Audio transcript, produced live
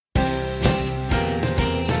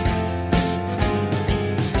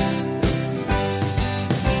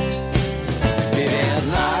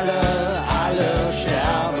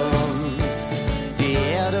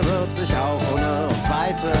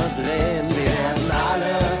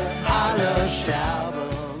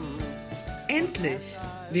Endlich.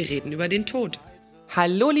 Wir reden über den Tod.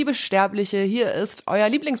 Hallo liebe Sterbliche, hier ist euer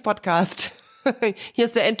Lieblingspodcast. Hier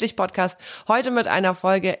ist der Endlich-Podcast. Heute mit einer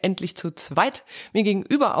Folge Endlich zu zweit. Mir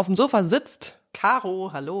gegenüber auf dem Sofa sitzt Caro,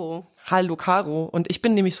 hallo. Hallo Caro. Und ich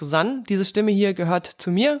bin nämlich Susanne. Diese Stimme hier gehört zu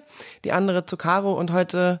mir, die andere zu Caro. Und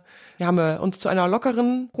heute haben wir uns zu einer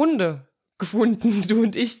lockeren Runde gefunden, du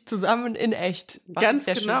und ich zusammen in echt. Was Ganz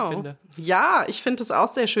ich sehr genau. schön finde. Ja, ich finde es auch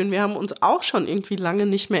sehr schön. Wir haben uns auch schon irgendwie lange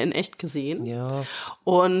nicht mehr in echt gesehen. Ja.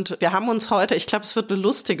 Und wir haben uns heute, ich glaube, es wird eine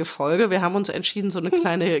lustige Folge, wir haben uns entschieden, so eine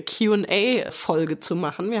kleine Q&A-Folge zu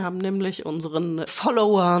machen. Wir haben nämlich unseren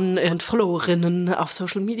Followern und Followerinnen auf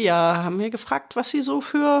Social Media haben wir gefragt, was sie so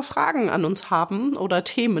für Fragen an uns haben oder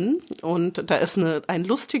Themen. Und da ist ein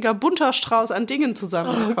lustiger, bunter Strauß an Dingen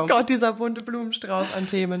zusammengekommen. Oh Gott, dieser bunte Blumenstrauß an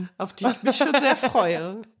Themen. Auf die ich mich schon sehr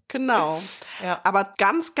freue. Genau. Ja. Aber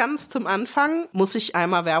ganz zum Anfang muss ich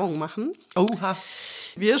einmal Werbung machen. Oha.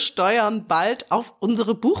 Wir steuern bald auf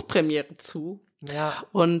unsere Buchpremiere zu. Ja.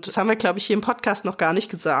 Und das haben wir, glaube ich, hier im Podcast noch gar nicht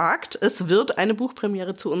gesagt. Es wird eine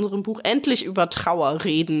Buchpremiere zu unserem Buch Endlich über Trauer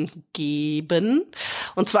reden geben.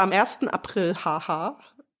 Und zwar am 1. April, haha.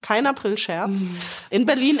 Kein Aprilscherz. In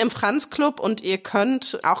Berlin im Franz Club, und ihr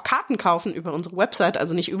könnt auch Karten kaufen über unsere Website,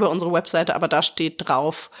 also nicht über unsere Webseite, aber da steht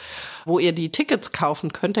drauf, wo ihr die Tickets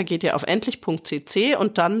kaufen könnt. Da geht ihr auf endlich.cc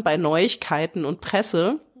und dann bei Neuigkeiten und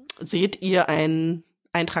Presse seht ihr einen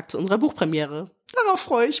Eintrag zu unserer Buchpremiere. Darauf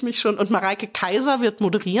freue ich mich schon. Und Mareike Kaiser wird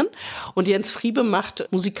moderieren und Jens Friebe macht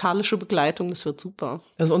musikalische Begleitung. Das wird super.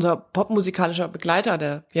 Das ist unser popmusikalischer Begleiter,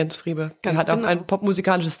 der Jens Friebe. Der hat auch ein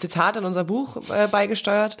popmusikalisches Zitat in unser Buch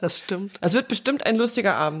beigesteuert. Das stimmt. Es wird bestimmt ein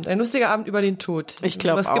lustiger Abend. Ein lustiger Abend über den Tod. Ich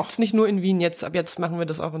glaube auch. Das gibt's nicht nur in Wien jetzt. Ab jetzt machen wir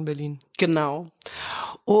das auch in Berlin. Genau.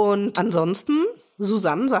 Und ansonsten,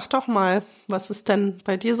 Susanne, sag doch mal, was ist denn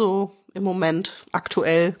bei dir so im Moment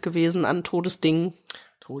aktuell gewesen an Todesdingen?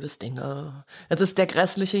 Todesdinge. Es ist der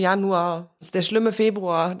grässliche Januar. Es ist der schlimme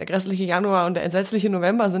Februar. Der grässliche Januar und der entsetzliche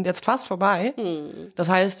November sind jetzt fast vorbei. Das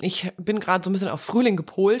heißt, ich bin gerade so ein bisschen auf Frühling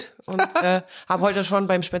gepolt und habe heute schon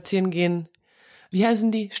beim Spazierengehen, wie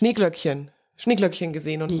heißen die? Schneeglöckchen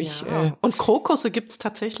gesehen und mich... und Krokusse gibt's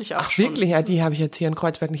tatsächlich auch schon. Ach wirklich? Ja, die habe ich jetzt hier in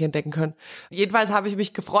Kreuzberg nicht entdecken können. Jedenfalls habe ich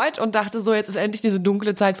mich gefreut und dachte so, jetzt ist endlich diese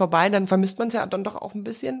dunkle Zeit vorbei. Dann vermisst man es ja dann doch auch ein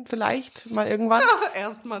bisschen, vielleicht mal irgendwann.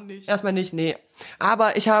 Erstmal nicht. Erstmal nicht, nee.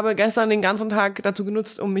 Aber ich habe gestern den ganzen Tag dazu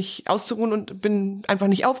genutzt, um mich auszuruhen, und bin einfach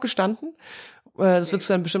nicht aufgestanden. Das wird es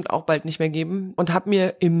dann bestimmt auch bald nicht mehr geben. Und habe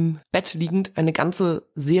mir im Bett liegend eine ganze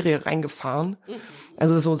Serie reingefahren.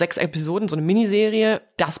 Also so 6 Episoden, so eine Miniserie,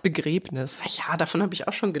 Das Begräbnis. Ja, davon habe ich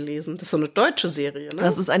auch schon gelesen. Das ist so eine deutsche Serie, ne?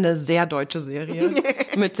 Das ist eine sehr deutsche Serie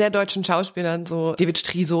mit sehr deutschen Schauspielern. So David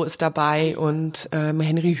Striso ist dabei und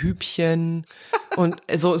Henry Hübchen und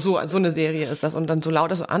so eine Serie ist das, und dann so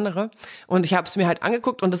lauter so andere. Und ich habe es mir halt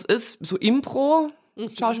angeguckt und es ist so Impro.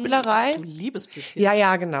 Schauspielerei. Du liebes bisschen.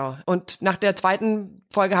 Ja, genau. Und nach der zweiten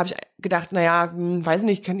Folge habe ich gedacht, weiß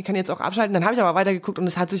nicht, kann jetzt auch abschalten. Dann habe ich aber weitergeguckt und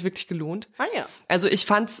es hat sich wirklich gelohnt. Ah ja. Also ich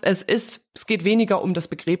fand's, es geht weniger um das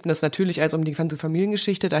Begräbnis natürlich als um die ganze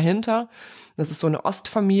Familiengeschichte dahinter. Das ist so eine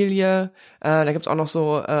Ostfamilie. Da gibt's auch noch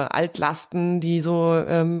so Altlasten, die so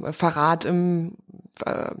Verrat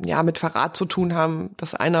mit Verrat zu tun haben,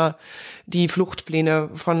 dass einer die Fluchtpläne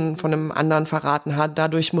von einem anderen verraten hat.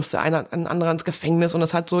 Dadurch musste ein anderer ins Gefängnis, und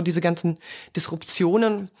es hat so diese ganzen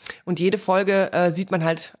Disruptionen. Und jede Folge sieht man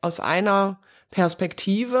halt aus einer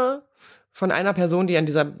Perspektive von einer Person, die an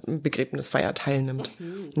dieser Begräbnisfeier teilnimmt.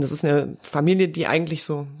 Und das ist eine Familie, die eigentlich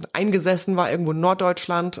so eingesessen war, irgendwo in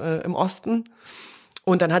Norddeutschland, im Osten.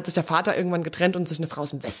 Und dann hat sich der Vater irgendwann getrennt und sich eine Frau aus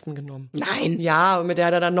dem Westen genommen. Nein. Ja, und mit der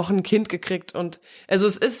hat er dann noch ein Kind gekriegt. Und also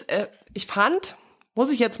es ist,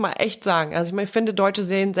 muss ich jetzt mal echt sagen, also ich finde deutsche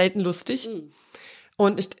Serien selten lustig.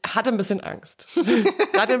 Und ich hatte ein bisschen Angst.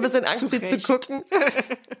 Sie zu gucken.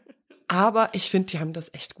 Aber ich finde, die haben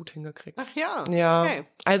das echt gut hingekriegt. Ach ja. Ja. Okay.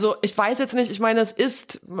 Also ich weiß jetzt nicht, ich meine, es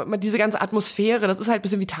ist diese ganze Atmosphäre, das ist halt ein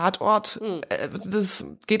bisschen wie Tatort. Das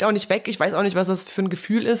geht auch nicht weg. Ich weiß auch nicht, was das für ein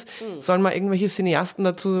Gefühl ist. Sollen mal irgendwelche Cineasten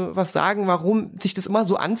dazu was sagen, warum sich das immer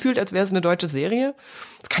so anfühlt, als wäre es eine deutsche Serie?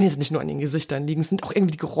 Das kann jetzt nicht nur an den Gesichtern liegen. Es sind auch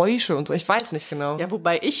irgendwie die Geräusche und so. Ich weiß nicht genau. Ja,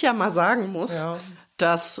 wobei ich ja mal sagen muss,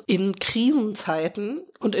 dass in Krisenzeiten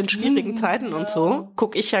und in schwierigen Zeiten und so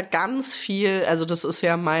gucke ich ja ganz viel, also das ist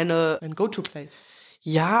ja Ein Go-To-Place.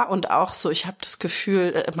 Ja, und auch so, ich habe das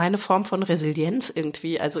Gefühl, meine Form von Resilienz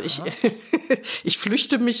irgendwie, also ich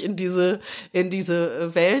flüchte mich in diese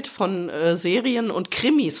Welt von Serien und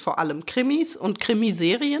Krimis, vor allem Krimis und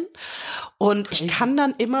Krimiserien, und ich kann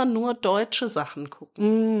dann immer nur deutsche Sachen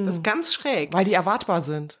gucken. Das ist ganz schräg. Weil die erwartbar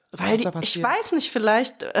sind. Ich weiß nicht,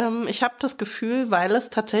 vielleicht, ich habe das Gefühl, weil es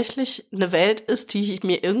tatsächlich eine Welt ist, die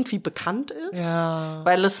mir irgendwie bekannt ist,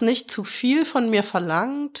 weil es nicht zu viel von mir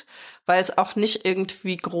verlangt, weil es auch nicht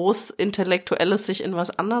irgendwie groß Intellektuelles sich in was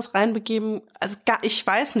anderes reinbegeben. Also ich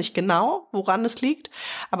weiß nicht genau, woran es liegt,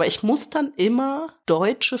 aber ich muss dann immer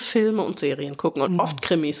deutsche Filme und Serien gucken und oft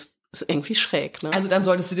Krimis. Ist irgendwie schräg, ne? Also dann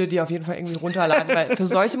solltest du dir die auf jeden Fall irgendwie runterladen, weil für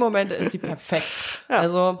solche Momente ist die perfekt. Ja.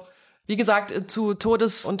 Also wie gesagt, zu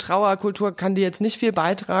Todes- und Trauerkultur kann die jetzt nicht viel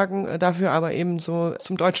beitragen, dafür aber eben so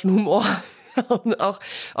zum deutschen Humor. Und auch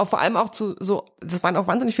vor allem auch das waren auch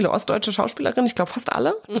wahnsinnig viele ostdeutsche Schauspielerinnen, ich glaube fast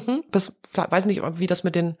alle. Weiß nicht, wie das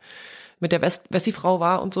mit der Wessi-Frau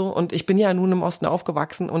war und so. Und ich bin ja nun im Osten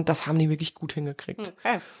aufgewachsen und das haben die wirklich gut hingekriegt.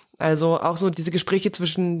 Okay. Also auch so diese Gespräche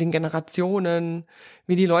zwischen den Generationen,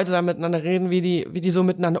 wie die Leute da miteinander reden, wie die so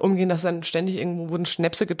miteinander umgehen, dass dann ständig irgendwo wurden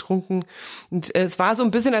Schnäpse getrunken. Und es war so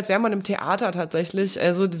ein bisschen, als wäre man im Theater tatsächlich.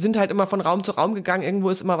 Also die sind halt immer von Raum zu Raum gegangen,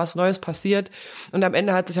 irgendwo ist immer was Neues passiert. Und am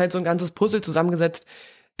Ende hat sich halt so ein ganzes Puzzle zusammengesetzt.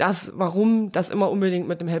 Warum das immer unbedingt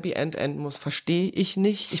mit einem Happy End enden muss, verstehe ich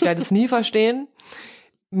nicht. Ich werde es nie verstehen.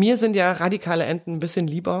 Mir sind ja radikale Enden ein bisschen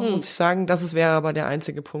lieber, muss ich sagen. Das wäre aber der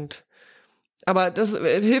einzige Punkt. Aber das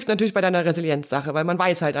hilft natürlich bei deiner Resilienzsache, weil man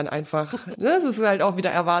weiß halt dann einfach, das ist halt auch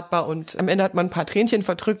wieder erwartbar und am Ende hat man ein paar Tränchen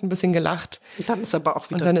verdrückt, ein bisschen gelacht. Dann ist aber auch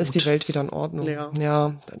wieder und dann gut. ist die Welt wieder in Ordnung.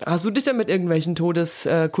 Ja. Hast du dich denn mit irgendwelchen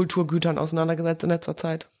Todeskulturgütern auseinandergesetzt in letzter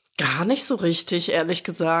Zeit? Gar nicht so richtig, ehrlich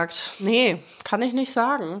gesagt. Nee, kann ich nicht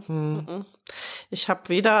sagen. Ich habe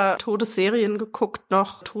weder Todesserien geguckt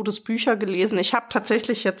noch Todesbücher gelesen. Ich habe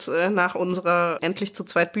tatsächlich jetzt nach unserer endlich zu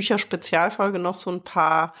zweit Bücher-Spezialfolge noch so ein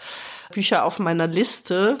paar Bücher auf meiner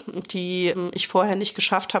Liste, die ich vorher nicht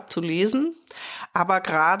geschafft habe zu lesen. Aber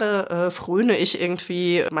gerade fröne ich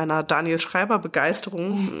irgendwie meiner Daniel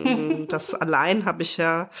Schreiber-Begeisterung. Das allein habe ich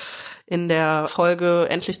ja in der Folge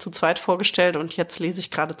endlich zu zweit vorgestellt und jetzt lese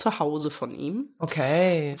ich gerade zu Hause von ihm.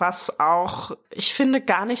 Okay. Was auch, ich finde,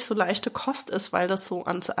 gar nicht so leichte Kost ist, weil das so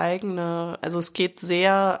ans eigene, also es geht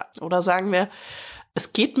sehr, oder sagen wir,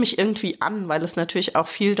 es geht mich irgendwie an, weil es natürlich auch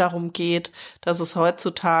viel darum geht, dass es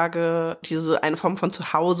heutzutage diese eine Form von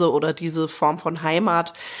Zuhause oder diese Form von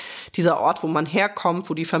Heimat, dieser Ort, wo man herkommt,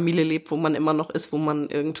 wo die Familie lebt, wo man immer noch ist, wo man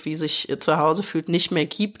irgendwie sich zu Hause fühlt, nicht mehr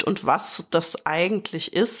gibt und was das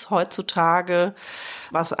eigentlich ist heutzutage,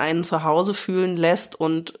 was einen zu Hause fühlen lässt.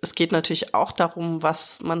 Und es geht natürlich auch darum,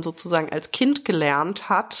 was man sozusagen als Kind gelernt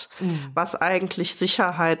hat, was eigentlich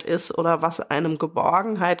Sicherheit ist oder was einem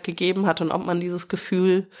Geborgenheit gegeben hat und ob man dieses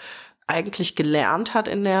Gefühl eigentlich gelernt hat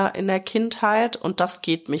in der Kindheit. Und das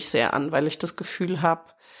geht mich sehr an, weil ich das Gefühl habe,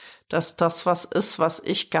 dass das was ist, was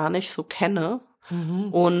ich gar nicht so kenne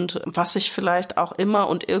und was ich vielleicht auch immer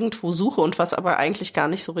und irgendwo suche und was aber eigentlich gar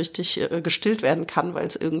nicht so richtig gestillt werden kann, weil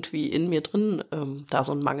es irgendwie in mir drin da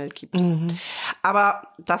so einen Mangel gibt. Aber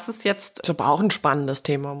das ist jetzt... Das ist aber auch ein spannendes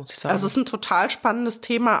Thema, muss ich sagen. Also es ist ein total spannendes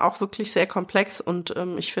Thema, auch wirklich sehr komplex und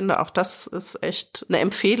ich finde auch das ist echt eine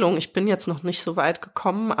Empfehlung. Ich bin jetzt noch nicht so weit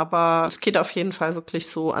gekommen, aber es geht auf jeden Fall wirklich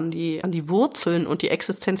so an die Wurzeln und die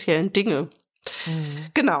existenziellen Dinge.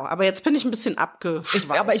 Genau, aber jetzt bin ich ein bisschen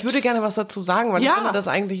abgeschweift. Aber ich würde gerne was dazu sagen, weil ich finde das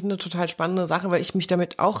eigentlich eine total spannende Sache, weil ich mich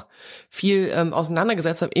damit auch viel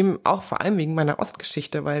auseinandergesetzt habe, eben auch vor allem wegen meiner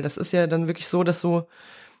Ostgeschichte, weil das ist ja dann wirklich so, dass so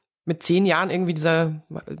mit 10 Jahren irgendwie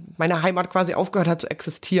meine Heimat quasi aufgehört hat zu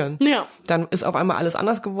existieren. Ja. Dann ist auf einmal alles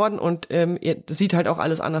anders geworden und sieht halt auch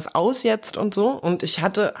alles anders aus jetzt und so. Und ich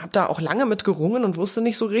habe da auch lange mit gerungen und wusste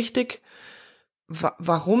nicht so richtig,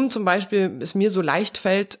 warum zum Beispiel es mir so leicht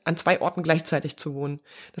fällt, an 2 Orten gleichzeitig zu wohnen.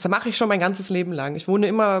 Das mache ich schon mein ganzes Leben lang. Ich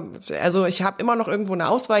habe immer noch irgendwo eine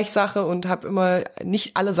Ausweichsache und habe immer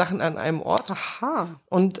nicht alle Sachen an einem Ort. Aha.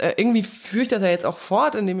 Und irgendwie führe ich das ja jetzt auch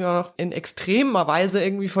fort, indem ich auch noch in extremer Weise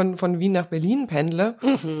irgendwie von Wien nach Berlin pendle.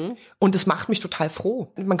 Und es macht mich total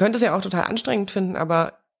froh. Man könnte es ja auch total anstrengend finden,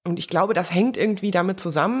 und ich glaube, das hängt irgendwie damit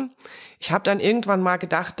zusammen. Ich habe dann irgendwann mal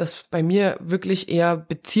gedacht, dass bei mir wirklich eher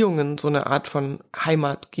Beziehungen so eine Art von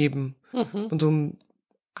Heimat geben. Und so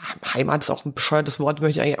Heimat ist auch ein bescheuertes Wort,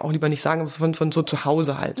 möchte ich eigentlich auch lieber nicht sagen, aber von so zu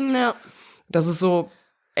Hause halt. Ja. Dass es so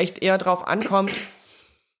echt eher drauf ankommt,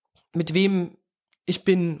 mit wem ich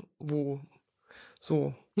bin, wo.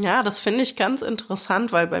 So. Ja, das finde ich ganz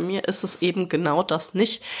interessant, weil bei mir ist es eben genau das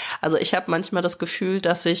nicht. Also ich habe manchmal das Gefühl,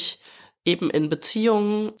 dass ich eben in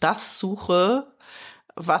Beziehungen das suche,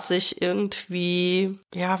 was ich irgendwie,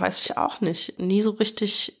 ja, weiß ich auch nicht, nie so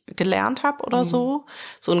richtig gelernt habe oder so.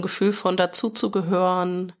 So ein Gefühl von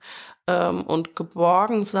dazuzugehören und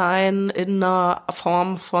geborgen sein in einer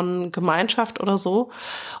Form von Gemeinschaft oder so.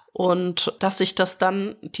 Und dass sich das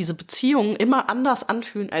dann, diese Beziehungen immer anders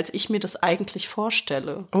anfühlen, als ich mir das eigentlich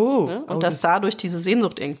vorstelle. Oh. Ne? Und dass dadurch diese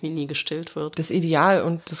Sehnsucht irgendwie nie gestillt wird. Das Ideal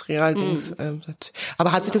und das Real-Dings.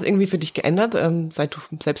 Aber hat sich das irgendwie für dich geändert, seit du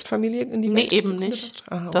selbst Familie in die Welt eben nicht.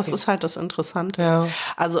 hast? Okay. Das ist halt das Interessante. Ja.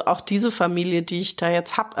 Also auch diese Familie, die ich da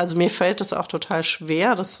jetzt hab, also mir fällt es auch total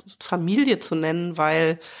schwer, das Familie zu nennen,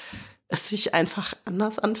 weil es sich einfach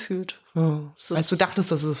anders anfühlt. Oh. Als du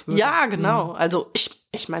dachtest, dass es wird. Ja, genau. Also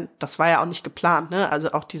ich meine, das war ja auch nicht geplant, ne?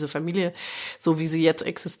 Also auch diese Familie, so wie sie jetzt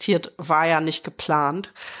existiert, war ja nicht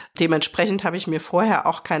geplant. Dementsprechend habe ich mir vorher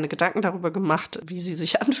auch keine Gedanken darüber gemacht, wie sie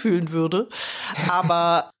sich anfühlen würde.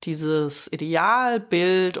 Aber dieses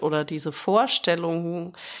Idealbild oder diese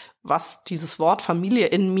Vorstellung, was dieses Wort Familie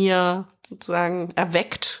in mir sozusagen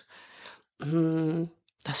erweckt,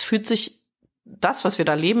 das, was wir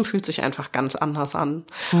da leben, fühlt sich einfach ganz anders an.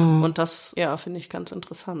 Und das, ja, finde ich ganz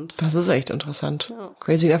interessant. Das ist echt interessant. Ja.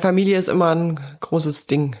 Crazy. In der Familie ist immer ein großes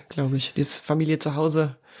Ding, glaube ich. Dieses Familie zu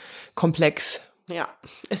Hause, komplex. Ja,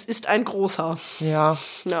 es ist ein großer. Ja.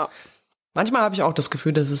 Ja. Manchmal habe ich auch das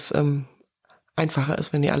Gefühl, dass es einfacher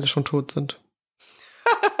ist, wenn die alle schon tot sind.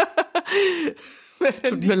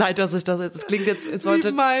 Tut mir leid, dass ich das jetzt, es klingt jetzt, es sollte.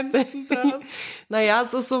 Wie meinst du das? Naja,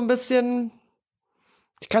 es ist so ein bisschen,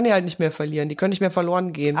 ich kann die halt nicht mehr verlieren, die können nicht mehr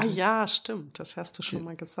verloren gehen. Ah ja, stimmt, das hast du schon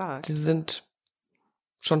mal gesagt. Die sind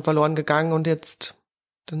schon verloren gegangen und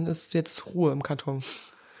dann ist jetzt Ruhe im Karton.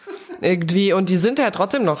 Irgendwie, und die sind ja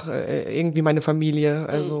trotzdem noch irgendwie meine Familie,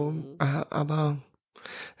 also, aber,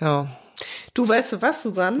 ja. Du, weißt du was,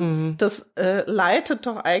 Susanne? Das leitet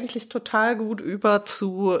doch eigentlich total gut über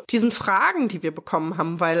zu diesen Fragen, die wir bekommen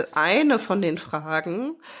haben, weil eine von den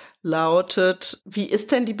Fragen lautet, wie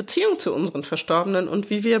ist denn die Beziehung zu unseren Verstorbenen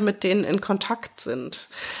und wie wir mit denen in Kontakt sind?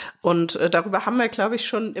 Und darüber haben wir, glaube ich,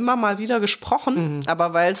 schon immer mal wieder gesprochen,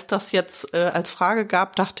 aber weil es das jetzt als Frage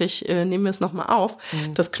gab, dachte ich, nehmen wir es nochmal auf.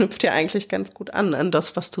 Das knüpft ja eigentlich ganz gut an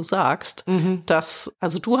das, was du sagst.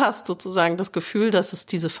 Also du hast sozusagen das Gefühl, dass es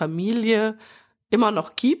diese Familie immer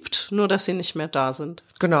noch gibt, nur dass sie nicht mehr da sind.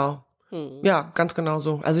 Genau. Ja, ganz genau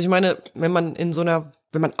so. Also ich meine, wenn man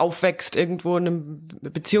aufwächst irgendwo in einem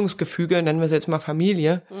Beziehungsgefüge, nennen wir es jetzt mal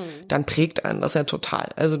Familie, dann prägt einen das ja total.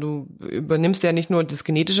 Also du übernimmst ja nicht nur das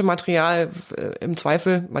genetische Material im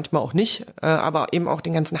Zweifel, manchmal auch nicht, aber eben auch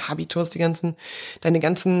den ganzen Habitus, deine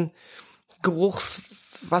ganzen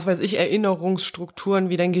Erinnerungsstrukturen,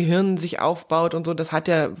 wie dein Gehirn sich aufbaut und so. Das hat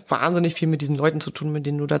ja wahnsinnig viel mit diesen Leuten zu tun, mit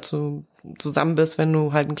denen du dazu zusammen bist, wenn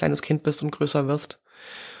du halt ein kleines Kind bist und größer wirst.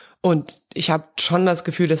 Und ich habe schon das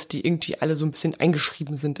Gefühl, dass die irgendwie alle so ein bisschen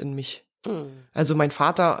eingeschrieben sind in mich. Also mein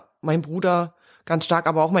Vater, mein Bruder, ganz stark,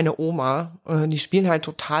 aber auch meine Oma. Die spielen halt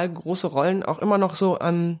total große Rollen, auch immer noch so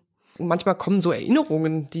manchmal kommen so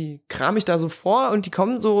Erinnerungen, die kram ich da so vor und die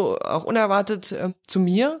kommen so auch unerwartet zu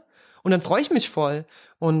mir. Und dann freue ich mich voll.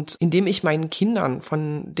 Und indem ich meinen Kindern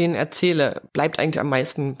von denen erzähle, bleibt eigentlich am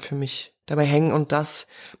meisten für mich dabei hängen. Und das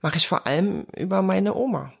mache ich vor allem über meine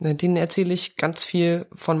Oma. Denen erzähle ich ganz viel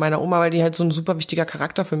von meiner Oma, weil die halt so ein super wichtiger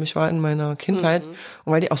Charakter für mich war in meiner Kindheit.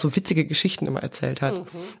 Und weil die auch so witzige Geschichten immer erzählt hat.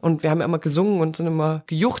 Und wir haben ja immer gesungen und sind immer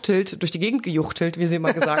durch die Gegend gejuchtelt, wie sie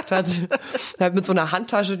immer gesagt hat. Halt mit so einer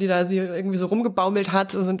Handtasche, die da sie irgendwie so rumgebaumelt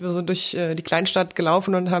hat, sind wir so durch die Kleinstadt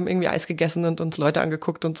gelaufen und haben irgendwie Eis gegessen und uns Leute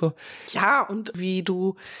angeguckt und so. Ja, und wie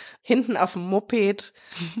du hinten auf dem Moped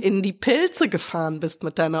in die Pilze gefahren bist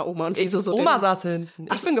mit deiner Oma. Und wie so Oma saß hinten.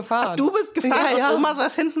 Ich bin gefahren. Ach, du bist gefahren ja. und Oma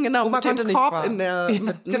saß hinten, genau, Oma mit dem Korb mit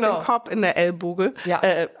dem Korb in der Ellboge. Ja.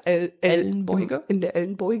 Ellenbeuge? In der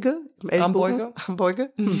Ellenbeuge. Armbeuge.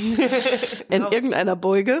 In Genau. irgendeiner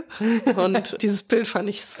Beuge. Und dieses Bild fand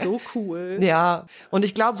ich so cool. Ja, und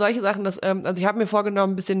ich glaube, solche Sachen, also ich habe mir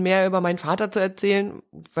vorgenommen, ein bisschen mehr über meinen Vater zu erzählen,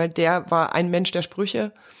 weil der war ein Mensch der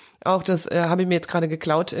Sprüche. Auch das habe ich mir jetzt gerade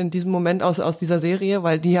geklaut in diesem Moment aus dieser Serie,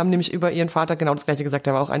 weil die haben nämlich über ihren Vater genau das Gleiche gesagt.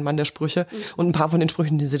 Der war auch ein Mann der Sprüche. Und ein paar von den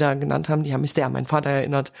Sprüchen, die sie da genannt haben, die haben mich sehr an meinen Vater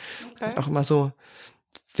erinnert. Okay. Auch immer so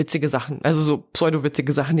witzige Sachen, also so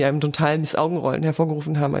pseudo-witzige Sachen, die einem total ins Augenrollen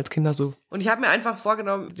hervorgerufen haben als Kinder so. Und ich habe mir einfach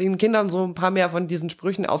vorgenommen, den Kindern so ein paar mehr von diesen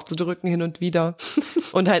Sprüchen aufzudrücken hin und wieder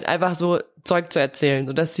und halt einfach so Zeug zu erzählen,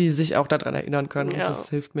 sodass sie sich auch daran erinnern können. Ja. Und das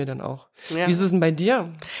hilft mir dann auch. Ja. Wie ist es denn bei dir?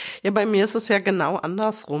 Ja, bei mir ist es ja genau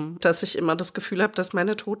andersrum, dass ich immer das Gefühl habe, dass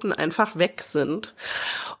meine Toten einfach weg sind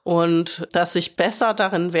und dass ich besser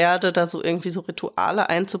darin werde, da so irgendwie so Rituale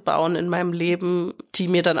einzubauen in meinem Leben, die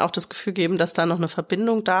mir dann auch das Gefühl geben, dass da noch eine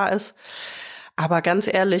Verbindung da ist. Aber ganz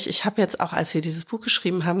ehrlich, ich habe jetzt auch, als wir dieses Buch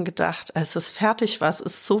geschrieben haben, gedacht, als es fertig war, es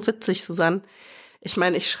ist so witzig, Susanne. Ich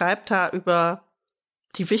meine, ich schreibe da über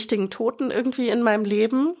die wichtigen Toten irgendwie in meinem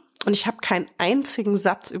Leben und ich habe keinen einzigen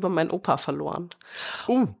Satz über meinen Opa verloren.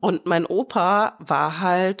 Und mein Opa war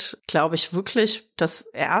halt, glaube ich, wirklich das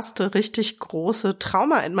erste richtig große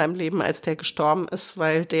Trauma in meinem Leben, als der gestorben ist,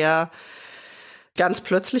 weil der ganz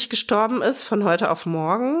plötzlich gestorben ist, von heute auf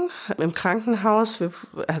morgen im Krankenhaus.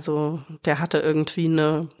 Also der hatte irgendwie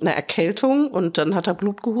eine Erkältung und dann hat er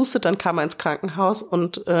Blut gehustet, dann kam er ins Krankenhaus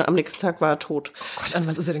und am nächsten Tag war er tot. Oh Gott, an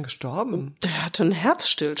was ist er denn gestorben? Der hatte einen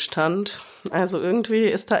Herzstillstand. Also irgendwie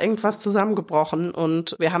ist da irgendwas zusammengebrochen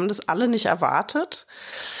und wir haben das alle nicht erwartet.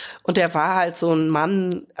 Und der war halt so ein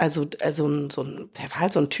Mann, der war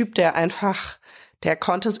halt so ein Typ, der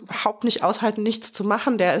konnte es überhaupt nicht aushalten, nichts zu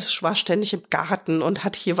machen. War ständig im Garten und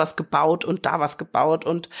hat hier was gebaut und da was gebaut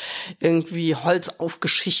und irgendwie Holz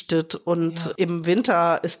aufgeschichtet. Und im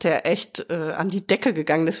Winter ist der echt an die Decke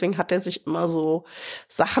gegangen. Deswegen hat er sich immer so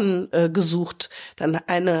Sachen gesucht. Dann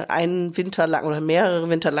einen Winter lang oder mehrere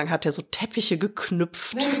Winter lang hat er so Teppiche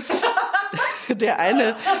geknüpft. Der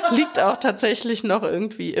eine liegt auch tatsächlich noch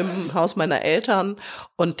irgendwie im Haus meiner Eltern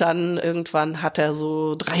und dann irgendwann hat er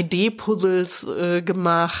so 3D-Puzzles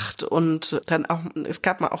gemacht und dann auch, es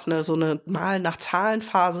gab mal auch so eine Malen nach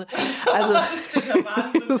Zahlen-Phase. Also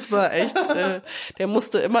das war echt, der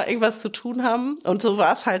musste immer irgendwas zu tun haben und so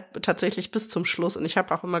war es halt tatsächlich bis zum Schluss und ich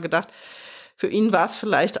habe auch immer gedacht, für ihn war es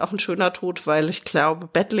vielleicht auch ein schöner Tod, weil ich glaube,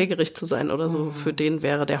 bettlägerig zu sein oder so, für den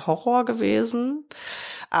wäre der Horror gewesen.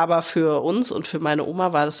 Aber für uns und für meine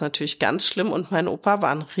Oma war das natürlich ganz schlimm. Und mein Opa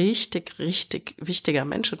war ein richtig, richtig wichtiger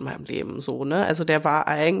Mensch in meinem Leben, so, ne? Also der war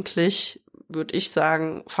eigentlich, würde ich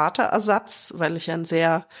sagen, Vaterersatz, weil ich einen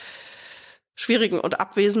sehr schwierigen und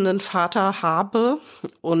abwesenden Vater habe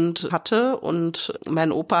und hatte. Und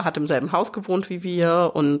mein Opa hat im selben Haus gewohnt wie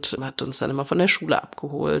wir und hat uns dann immer von der Schule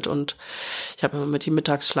abgeholt. Und ich habe immer mit ihm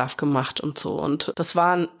Mittagsschlaf gemacht und so. Und das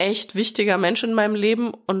war ein echt wichtiger Mensch in meinem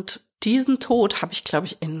Leben. Und diesen Tod habe ich, glaube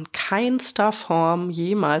ich, in keinster Form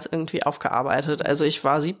jemals irgendwie aufgearbeitet. Also ich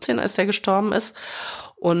war 17, als der gestorben ist.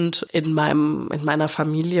 Und in meiner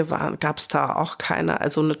Familie gab es da auch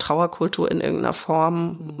also eine Trauerkultur in irgendeiner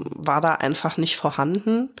Form war da einfach nicht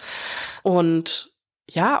vorhanden. Und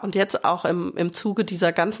ja, und jetzt auch im Zuge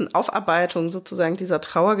dieser ganzen Aufarbeitung sozusagen dieser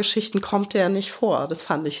Trauergeschichten kommt der nicht vor. Das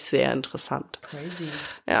fand ich sehr interessant. Crazy.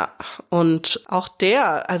 Ja, und auch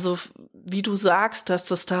also wie du sagst, dass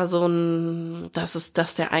das da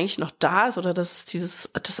dass der eigentlich noch da ist oder dass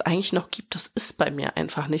es das eigentlich noch gibt, das ist bei mir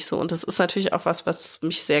einfach nicht so. Und das ist natürlich auch was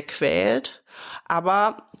mich sehr quält.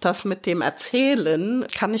 Aber das mit dem Erzählen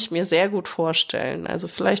kann ich mir sehr gut vorstellen. Also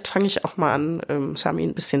vielleicht fange ich auch mal an, Sami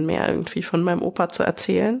ein bisschen mehr irgendwie von meinem Opa zu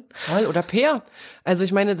erzählen. Voll, oder Peer. Also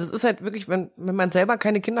ich meine, das ist halt wirklich, wenn man selber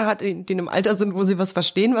keine Kinder hat, die im Alter sind, wo sie was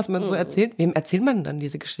verstehen, was man so erzählt, wem erzählt man dann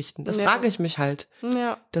diese Geschichten? Das frage ich mich halt.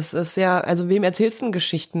 Ja. Das ist ja, also wem erzählst du denn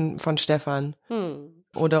Geschichten von Stefan?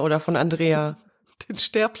 Oder von Andrea? Den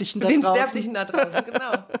Sterblichen da draußen. Den Sterblichen da draußen,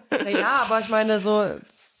 genau. Naja, aber ich meine, so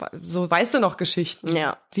weißt du noch Geschichten.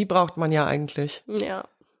 Ja. Die braucht man ja eigentlich. Ja.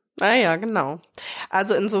 Ja, genau.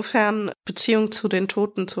 Also insofern Beziehung zu den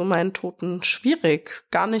Toten, zu meinen Toten, schwierig.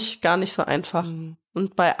 Gar nicht so einfach.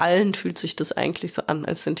 Und bei allen fühlt sich das eigentlich so an,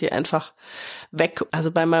 als sind die einfach weg. Also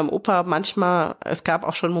bei meinem Opa manchmal, es gab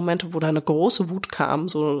auch schon Momente, wo da eine große Wut kam,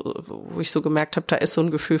 so, wo ich so gemerkt habe, da ist so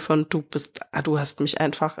ein Gefühl von, du hast mich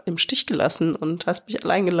einfach im Stich gelassen und hast mich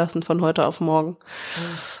allein gelassen von heute auf morgen.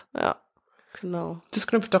 Ja. Genau. Das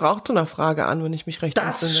knüpft doch auch zu einer Frage an, wenn ich mich recht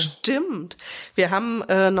entsinne. Das stimmt. Wir haben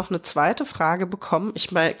noch eine zweite Frage bekommen. Ich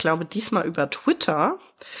glaube, diesmal über Twitter.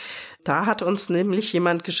 Da hat uns nämlich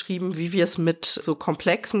jemand geschrieben, wie wir es mit so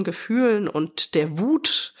komplexen Gefühlen und der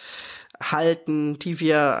Wut halten, die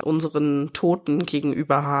wir unseren Toten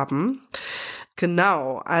gegenüber haben.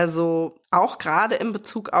 Genau, also auch gerade in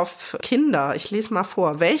Bezug auf Kinder. Ich lese mal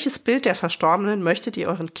vor. Welches Bild der Verstorbenen möchtet ihr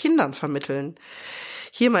euren Kindern vermitteln?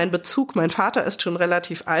 Hier mein Bezug. Mein Vater ist schon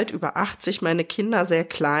relativ alt, über 80, meine Kinder sehr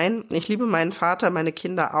klein. Ich liebe meinen Vater, meine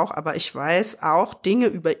Kinder auch, aber ich weiß auch Dinge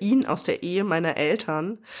über ihn aus der Ehe meiner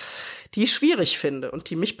Eltern, die ich schwierig finde und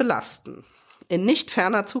die mich belasten. In nicht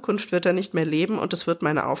ferner Zukunft wird er nicht mehr leben und es wird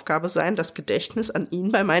meine Aufgabe sein, das Gedächtnis an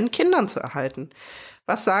ihn bei meinen Kindern zu erhalten.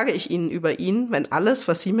 Was sage ich ihnen über ihn, wenn alles,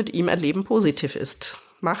 was sie mit ihm erleben, positiv ist?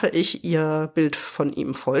 Mache ich ihr Bild von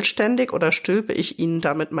ihm vollständig oder stülpe ich ihnen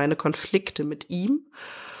damit meine Konflikte mit ihm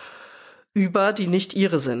über, die nicht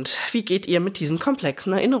ihre sind? Wie geht ihr mit diesen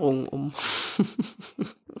komplexen Erinnerungen um?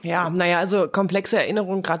 Ja, naja, also komplexe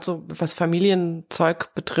Erinnerungen, gerade so was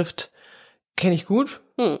Familienzeug betrifft, kenne ich gut.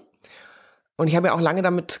 Und ich habe ja auch lange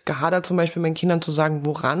damit gehadert, zum Beispiel meinen Kindern zu sagen,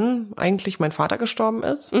 woran eigentlich mein Vater gestorben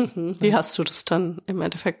ist. Wie hast du das dann im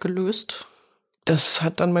Endeffekt gelöst? Das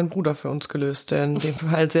hat dann mein Bruder für uns gelöst, denn in dem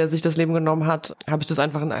Fall, als er sich das Leben genommen hat, habe ich das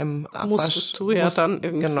einfach in einem Abwasch. Musstest du ja dann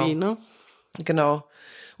irgendwie, ne? Genau.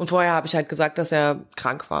 Und vorher habe ich halt gesagt, dass er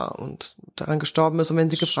krank war und daran gestorben ist. Und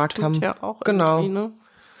wenn sie gefragt haben, ja auch genau, ne?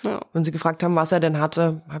 Ja. Wenn sie gefragt haben, was er denn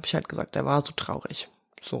hatte, habe ich halt gesagt, er war so traurig.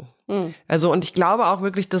 So. Also, und ich glaube auch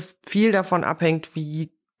wirklich, dass viel davon abhängt, wie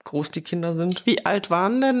groß die Kinder sind. Wie alt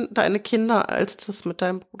waren denn deine Kinder, als das mit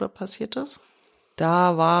deinem Bruder passiert ist?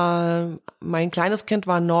 Da war, mein kleines Kind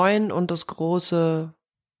war 9 und das große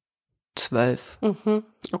 12.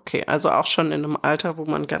 Okay, also auch schon in einem Alter, wo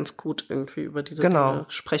man ganz gut irgendwie über diese Dinge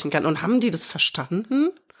sprechen kann. Und haben die das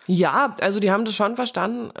verstanden? Ja, also die haben das schon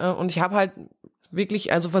verstanden und ich habe halt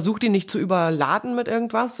wirklich, also versucht, die nicht zu überladen mit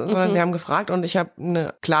irgendwas, sondern sie haben gefragt und ich habe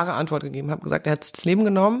eine klare Antwort gegeben, habe gesagt, er hat sich das Leben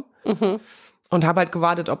genommen und habe halt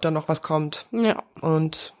gewartet, ob da noch was kommt. Ja.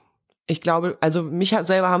 Und ich glaube, also mich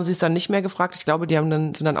selber haben sie es dann nicht mehr gefragt. Ich glaube, die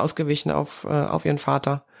sind dann ausgewichen auf ihren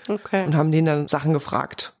Vater und haben den dann Sachen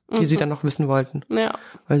gefragt, die sie dann noch wissen wollten. Ja.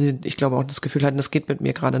 Weil sie, ich glaube, auch das Gefühl hatten, das geht mit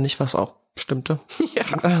mir gerade nicht, was auch stimmte.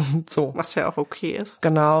 Ja. So. Was ja auch okay ist.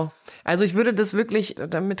 Genau. Also ich würde das wirklich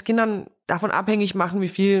mit Kindern davon abhängig machen, wie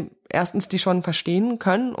viel erstens die schon verstehen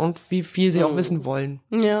können und wie viel sie auch wissen wollen.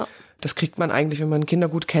 Ja. Das kriegt man eigentlich, wenn man Kinder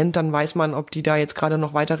gut kennt, dann weiß man, ob die da jetzt gerade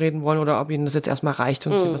noch weiterreden wollen oder ob ihnen das jetzt erstmal reicht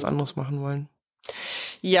und sie was anderes machen wollen.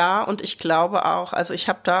 Ja, und ich glaube auch, also ich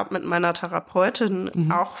habe da mit meiner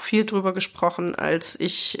Therapeutin auch viel drüber gesprochen, als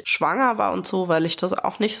ich schwanger war und so, weil ich das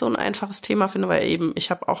auch nicht so ein einfaches Thema finde, weil eben ich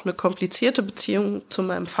habe auch eine komplizierte Beziehung zu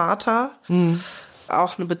meinem Vater,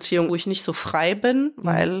 auch eine Beziehung, wo ich nicht so frei bin,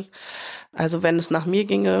 weil, also wenn es nach mir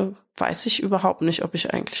ginge, weiß ich überhaupt nicht, ob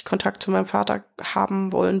ich eigentlich Kontakt zu meinem Vater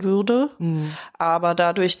haben wollen würde. Aber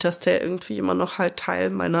dadurch, dass der irgendwie immer noch halt Teil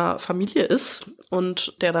meiner Familie ist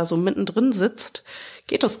und der da so mittendrin sitzt,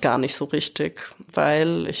 geht das gar nicht so richtig,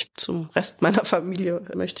 weil ich zum Rest meiner Familie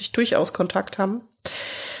möchte ich durchaus Kontakt haben.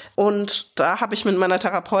 Und da habe ich mit meiner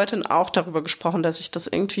Therapeutin auch darüber gesprochen, dass ich das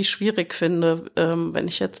irgendwie schwierig finde, wenn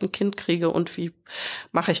ich jetzt ein Kind kriege und wie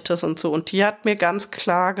mache ich das und so. Und die hat mir ganz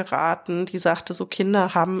klar geraten, die sagte, so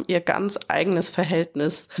Kinder haben ihr ganz eigenes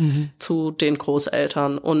Verhältnis zu den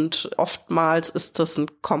Großeltern. Und oftmals ist das ein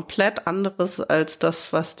komplett anderes als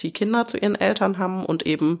das, was die Kinder zu ihren Eltern haben. Und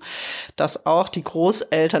eben, dass auch die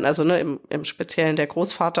Großeltern, also ne, im Speziellen der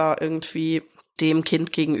Großvater irgendwie dem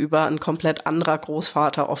Kind gegenüber ein komplett anderer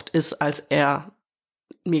Großvater oft ist, als er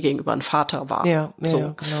mir gegenüber ein Vater war. Ja, so.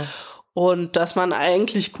 Ja, genau. Und dass man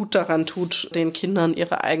eigentlich gut daran tut, den Kindern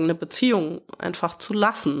ihre eigene Beziehung einfach zu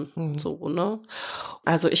lassen. So, ne?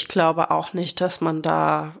 Also ich glaube auch nicht, dass man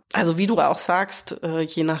da, also wie du auch sagst,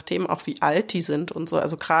 je nachdem auch wie alt die sind und so,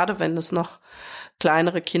 also gerade wenn es noch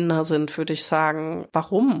kleinere Kinder sind, würde ich sagen,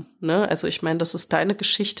 warum? Ne? Also ich meine, das ist deine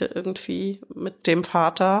Geschichte irgendwie mit dem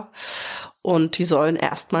Vater und die sollen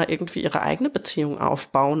erstmal irgendwie ihre eigene Beziehung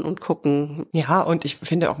aufbauen und gucken. Ja, und ich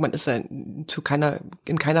finde auch, man ist ja in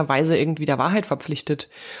keiner Weise irgendwie der Wahrheit verpflichtet,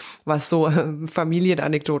 was so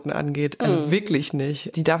Familienanekdoten angeht. Also wirklich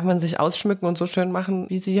nicht. Die darf man sich ausschmücken und so schön machen,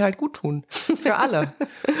 wie sie halt gut tun. Für alle.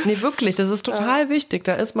 Nee, wirklich, das ist total wichtig.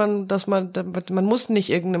 Da ist man, man muss nicht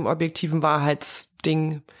irgendeinem objektiven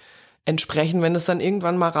Wahrheitsding entsprechen. Wenn es dann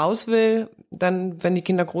irgendwann mal raus will, dann, wenn die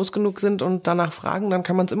Kinder groß genug sind und danach fragen, dann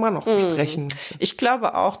kann man es immer noch besprechen. Ich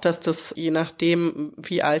glaube auch, dass das je nachdem,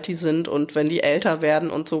 wie alt die sind und wenn die älter werden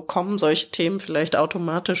und so, kommen solche Themen vielleicht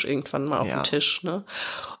automatisch irgendwann mal auf den Tisch, ne?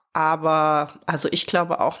 Aber, also ich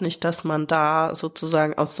glaube auch nicht, dass man da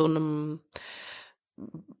sozusagen aus so einem,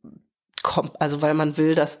 also weil man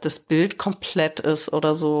will, dass das Bild komplett ist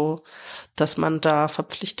oder so, dass man da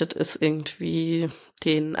verpflichtet ist, irgendwie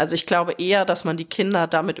also ich glaube eher, dass man die Kinder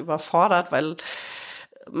damit überfordert, weil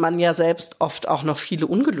man ja selbst oft auch noch viele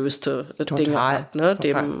ungelöste Dinge hat, ne,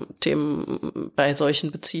 dem bei solchen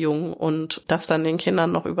Beziehungen, und das dann den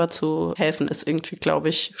Kindern noch überzuhelfen, ist irgendwie, glaube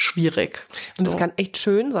ich, schwierig. Und es kann echt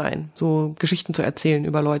schön sein, so Geschichten zu erzählen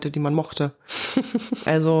über Leute, die man mochte.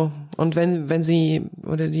 Also, und wenn sie,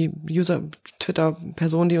 oder die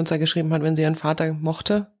Twitter-Person, die uns da geschrieben hat, wenn sie ihren Vater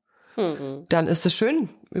mochte, dann ist es schön,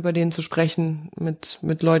 über den zu sprechen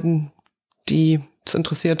mit Leuten, die es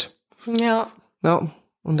interessiert. Ja. Ja.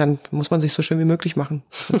 Und dann muss man sich so schön wie möglich machen.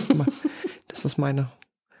 Das ist meine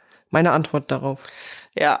Antwort darauf.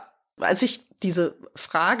 Ja, als ich diese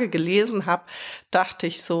Frage gelesen habe, dachte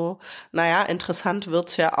ich so, naja, interessant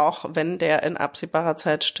wird's ja auch, wenn der in absehbarer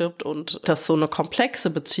Zeit stirbt und das so eine komplexe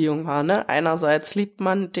Beziehung war, ne? Einerseits liebt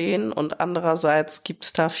man den und andererseits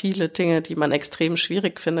gibt's da viele Dinge, die man extrem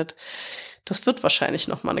schwierig findet, Das wird wahrscheinlich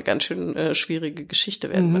nochmal eine ganz schön schwierige Geschichte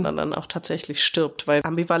werden, wenn er dann auch tatsächlich stirbt, weil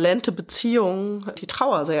ambivalente Beziehungen die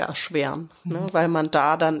Trauer sehr erschweren, ne? Weil man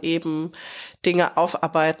da dann eben Dinge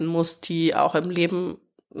aufarbeiten muss, die auch im Leben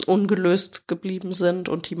ungelöst geblieben sind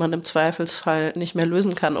und die man im Zweifelsfall nicht mehr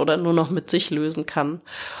lösen kann oder nur noch mit sich lösen kann.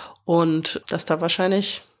 Und dass da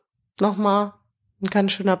wahrscheinlich nochmal ein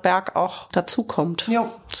ganz schöner Berg auch dazukommt. Ja.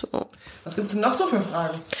 So. Was gibt's denn noch so für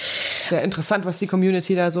Fragen? Sehr interessant, was die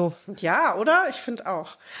Community da so... Ja, oder? Ich finde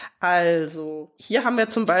auch. Also, hier haben wir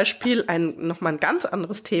zum Beispiel nochmal ein ganz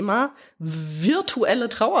anderes Thema. Virtuelle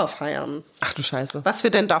Trauerfeiern. Ach du Scheiße. Was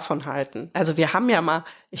wir denn davon halten. Also wir haben ja mal,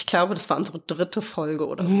 ich glaube, das war unsere 3. Folge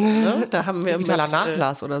oder so, ne? Da haben wir digitaler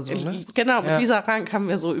Nachlass oder so, ne? Genau, mit Lisa Rank haben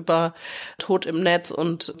wir so über Tod im Netz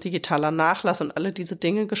und digitaler Nachlass und alle diese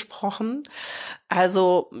Dinge gesprochen.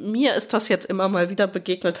 Also mir ist das jetzt immer mal wieder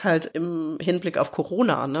begegnet halt im Hinblick auf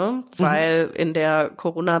Corona, ne? Weil in der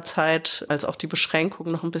Corona-Zeit, als auch die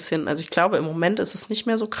Beschränkungen noch ein bisschen, also ich glaube, im Moment ist es nicht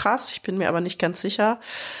mehr so krass, ich bin mir aber nicht ganz sicher.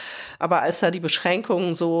 Aber als da die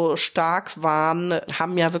Beschränkungen so stark waren,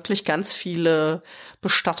 haben ja wirklich ganz viele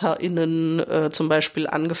BestatterInnen zum Beispiel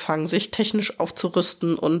angefangen, sich technisch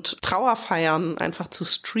aufzurüsten und Trauerfeiern einfach zu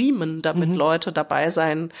streamen, damit Leute dabei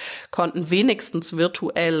sein konnten, wenigstens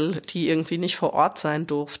virtuell, die irgendwie nicht vor Ort sein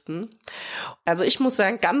durften. Also ich muss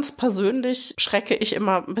sagen, ganz persönlich schrecke ich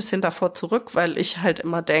immer ein bisschen davor zurück, weil ich halt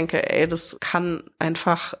immer denke, das kann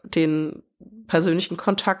einfach den persönlichen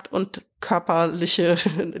Kontakt und körperliche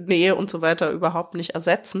Nähe und so weiter überhaupt nicht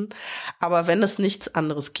ersetzen. Aber wenn es nichts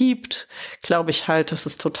anderes gibt, glaube ich halt, dass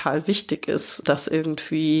es total wichtig ist, das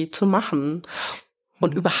irgendwie zu machen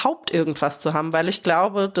und überhaupt irgendwas zu haben, weil ich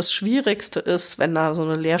glaube, das Schwierigste ist, wenn da so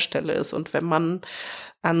eine Leerstelle ist und wenn man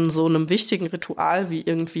an so einem wichtigen Ritual wie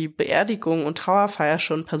irgendwie Beerdigung und Trauerfeier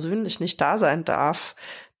schon persönlich nicht da sein darf,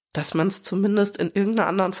 dass man es zumindest in irgendeiner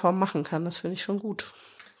anderen Form machen kann. Das finde ich schon gut.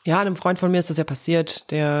 Ja, einem Freund von mir ist das ja passiert.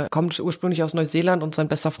 Der kommt ursprünglich aus Neuseeland und sein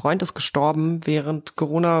bester Freund ist gestorben, während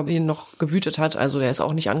Corona ihn noch gewütet hat. Also der ist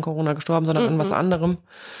auch nicht an Corona gestorben, sondern an was anderem.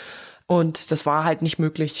 Und das war halt nicht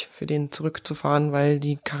möglich für den zurückzufahren, weil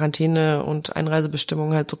die Quarantäne- und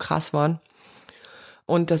Einreisebestimmungen halt so krass waren.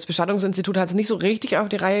 Und das Bestattungsinstitut hat es nicht so richtig auf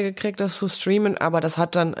die Reihe gekriegt, das zu streamen, aber das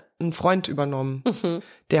hat dann ein Freund übernommen.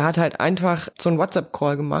 Der hat halt einfach so einen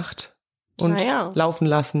WhatsApp-Call gemacht und laufen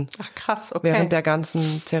lassen. Ach krass, okay. Während der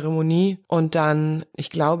ganzen Zeremonie. Und dann, ich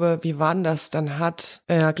glaube, wie war denn das? Dann hat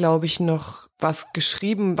er, glaube ich, noch was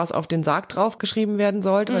geschrieben, was auf den Sarg drauf geschrieben werden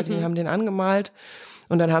sollte, weil die haben den angemalt.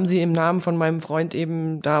 Und dann haben sie im Namen von meinem Freund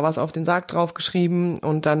eben da was auf den Sarg drauf geschrieben.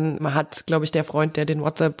 Und dann hat, glaube ich, der Freund, der den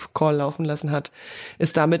WhatsApp-Call laufen lassen hat,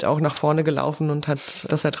 ist damit auch nach vorne gelaufen und hat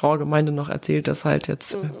das der Trauergemeinde noch erzählt, dass halt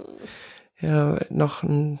jetzt noch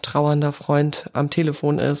ein trauernder Freund am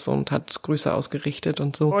Telefon ist und hat Grüße ausgerichtet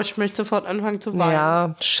und so. Oh, ich möchte sofort anfangen zu weinen.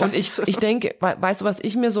 Ja, Scheiße. und ich denke, weißt du, was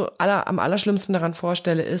ich mir so am allerschlimmsten daran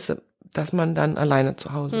vorstelle, ist, dass man dann alleine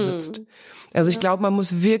zu Hause sitzt. Also ich glaube, man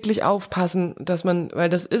muss wirklich aufpassen, dass man, weil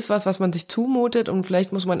das ist was man sich zumutet und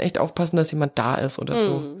vielleicht muss man echt aufpassen, dass jemand da ist oder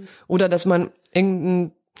so. Oder dass man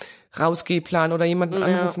irgendeinen Rausgehplan oder jemanden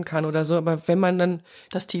anrufen kann oder so. Aber wenn man dann...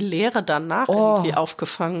 Dass die Leere danach irgendwie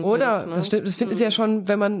aufgefangen oder, wird. Ne? das stimmt, das ist ja schon,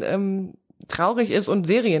 wenn man traurig ist und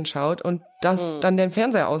Serien schaut und das dann den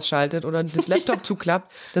Fernseher ausschaltet oder das Laptop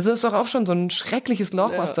zuklappt, das ist doch auch schon so ein schreckliches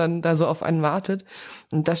Loch, was dann da so auf einen wartet.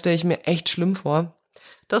 Und das stelle ich mir echt schlimm vor.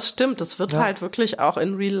 Das stimmt, das wird halt wirklich auch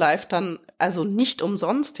in Real Life dann, also nicht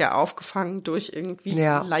umsonst ja aufgefangen durch irgendwie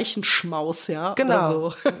Leichenschmaus, Genau. Oder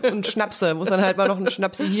so. Und Schnapse, wo es dann halt mal noch einen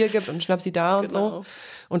Schnapsi hier gibt und einen Schnapsi da und so.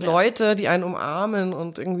 Und Leute, die einen umarmen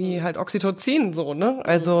und irgendwie halt Oxytocin so, ne?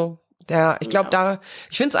 Also, ich glaube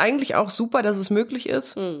ich finde es eigentlich auch super, dass es möglich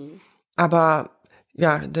ist. Aber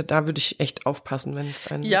ja, da würde ich echt aufpassen, wenn es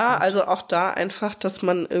einen... Ja, also auch da einfach, dass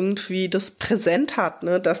man irgendwie das präsent hat,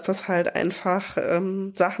 ne, dass das halt einfach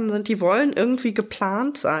Sachen sind, die wollen irgendwie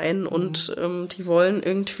geplant sein und die wollen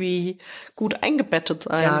irgendwie gut eingebettet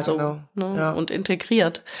sein, so, genau. Ne, und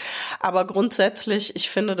integriert. Aber grundsätzlich, ich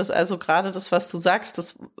finde das also gerade das, was du sagst,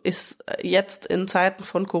 das ist jetzt in Zeiten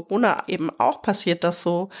von Corona eben auch passiert, dass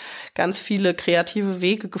so ganz viele kreative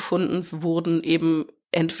Wege gefunden wurden, eben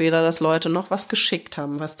entweder, dass Leute noch was geschickt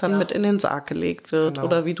haben, was dann mit in den Sarg gelegt wird,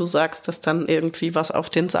 oder wie du sagst, dass dann irgendwie was auf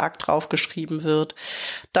den Sarg draufgeschrieben wird,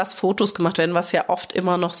 dass Fotos gemacht werden, was ja oft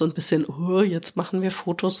immer noch so ein bisschen, jetzt machen wir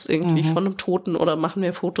Fotos irgendwie von einem Toten oder machen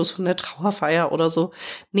wir Fotos von der Trauerfeier oder so.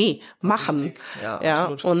 Nee, machen. Ja,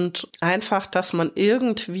 absolut. Und einfach, dass man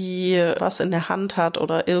irgendwie was in der Hand hat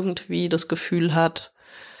oder irgendwie das Gefühl hat,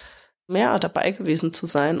 mehr dabei gewesen zu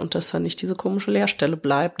sein und dass da nicht diese komische Leerstelle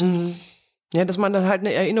bleibt. Ja, dass man dann halt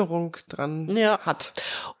eine Erinnerung dran hat.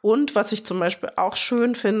 Und was ich zum Beispiel auch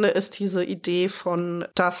schön finde, ist diese Idee von,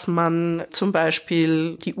 dass man zum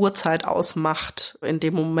Beispiel die Uhrzeit ausmacht in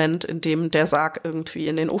dem Moment, in dem der Sarg irgendwie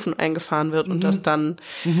in den Ofen eingefahren wird und dass dann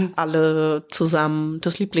alle zusammen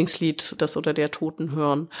das Lieblingslied des oder der Toten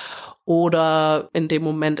hören. Oder in dem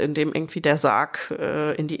Moment, in dem irgendwie der Sarg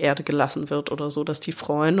in die Erde gelassen wird oder so, dass die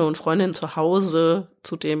Freunde und Freundinnen zu Hause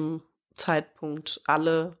zu dem Zeitpunkt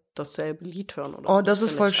alle dasselbe Lied hören. Oder oh, das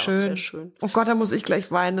ist voll schön. Schön. Oh Gott, da muss ich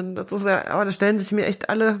gleich weinen. Das ist ja, aber da stellen sich mir echt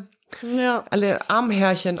alle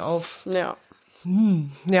Armhärchen auf. Ja.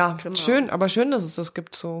 Ja, genau. Schön, aber schön, dass es das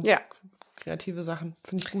gibt, so Ja. kreative Sachen.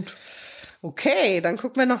 Finde ich gut. Okay, dann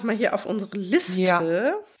gucken wir noch mal hier auf unsere Liste.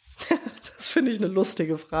 Ja. Das finde ich eine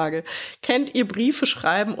lustige Frage. Kennt ihr Briefe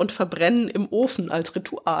schreiben und verbrennen im Ofen als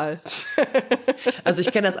Ritual? Also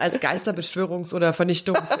ich kenne das als Geisterbeschwörungs- oder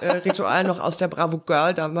Vernichtungsritual noch aus der Bravo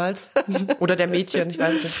Girl damals. Oder der Mädchen, ich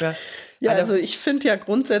weiß nicht mehr. Ja, also ich finde ja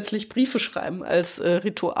grundsätzlich Briefe schreiben als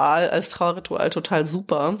Ritual, als Trauerritual total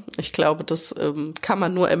super. Ich glaube, das kann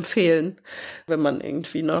man nur empfehlen, wenn man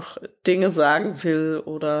irgendwie noch Dinge sagen will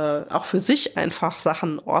oder auch für sich einfach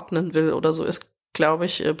Sachen ordnen will oder so, ist, glaube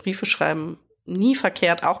ich, Briefe schreiben nie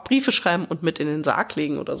verkehrt. Auch Briefe schreiben und mit in den Sarg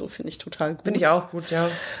legen oder so finde ich total gut. Finde ich auch gut, ja.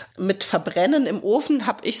 Mit Verbrennen im Ofen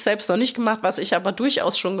habe ich selbst noch nicht gemacht. Was ich aber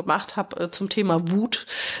durchaus schon gemacht habe zum Thema Wut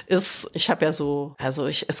ist, ich habe ja so,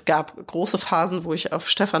 es gab große Phasen, wo ich auf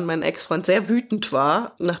Stefan, meinen Ex-Freund, sehr wütend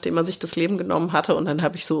war, nachdem er sich das Leben genommen hatte. Und dann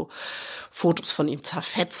habe ich so Fotos von ihm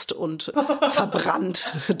zerfetzt und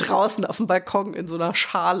verbrannt draußen auf dem Balkon in so einer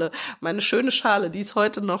Schale. Meine schöne Schale, die ist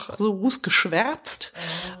heute noch so rußgeschwärzt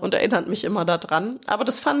und erinnert mich immer daran. Aber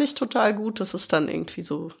das fand ich total gut. Das ist dann irgendwie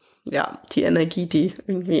so, ja, die Energie, die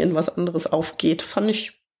irgendwie in was anderes aufgeht, fand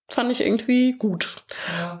ich irgendwie gut.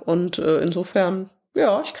 Ja. Und insofern,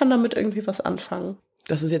 ja, ich kann damit irgendwie was anfangen.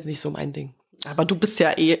 Das ist jetzt nicht so mein Ding. Aber du bist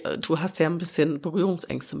ja du hast ja ein bisschen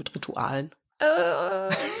Berührungsängste mit Ritualen.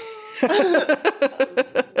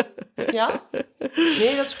 Ja?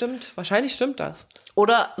 Nee, das stimmt. Wahrscheinlich stimmt das.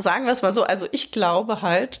 Oder sagen wir es mal so, also ich glaube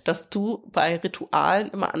halt, dass du bei Ritualen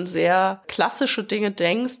immer an sehr klassische Dinge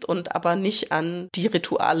denkst und aber nicht an die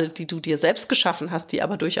Rituale, die du dir selbst geschaffen hast, die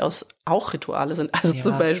aber durchaus auch Rituale sind. Also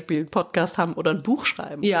zum Beispiel einen Podcast haben oder ein Buch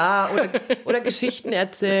schreiben. Ja, oder Geschichten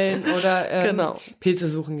erzählen oder Pilze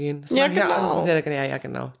suchen gehen. Ja, genau. Ja,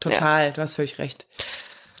 genau. Total, ja. Du hast völlig recht.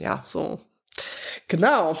 Ja, so.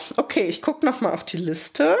 Genau. Okay, ich gucke noch mal auf die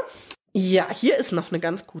Liste. Ja, hier ist noch eine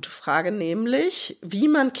ganz gute Frage, nämlich, wie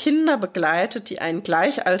man Kinder begleitet, die einen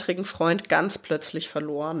gleichaltrigen Freund ganz plötzlich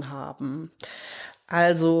verloren haben.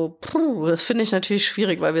 Also, das finde ich natürlich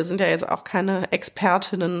schwierig, weil wir sind ja jetzt auch keine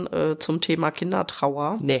Expertinnen zum Thema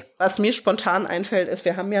Kindertrauer. Nee. Was mir spontan einfällt, ist,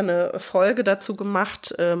 wir haben ja eine Folge dazu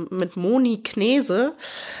gemacht mit Moni Nase,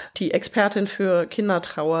 die Expertin für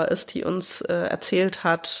Kindertrauer ist, die uns erzählt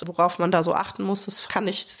hat, worauf man da so achten muss. Das kann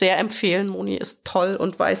ich sehr empfehlen. Moni ist toll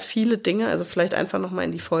und weiß viele Dinge. Also vielleicht einfach noch mal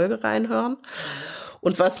in die Folge reinhören.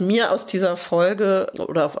 Und was mir aus dieser Folge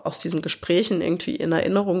oder aus diesen Gesprächen irgendwie in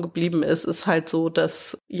Erinnerung geblieben ist, ist halt so,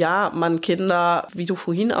 dass ja, man Kinder, wie du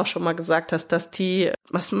vorhin auch schon mal gesagt hast, dass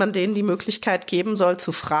man denen die Möglichkeit geben soll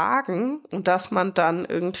zu fragen und dass man dann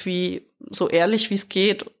irgendwie so ehrlich wie es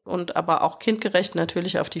geht und aber auch kindgerecht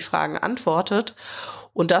natürlich auf die Fragen antwortet.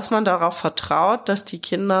 Und dass man darauf vertraut, dass die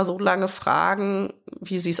Kinder so lange fragen,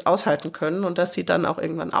 wie sie es aushalten können und dass sie dann auch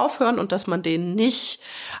irgendwann aufhören und dass man denen nicht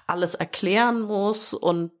alles erklären muss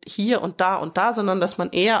und hier und da, sondern dass man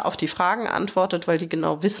eher auf die Fragen antwortet, weil die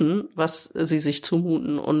genau wissen, was sie sich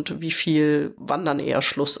zumuten und wann dann eher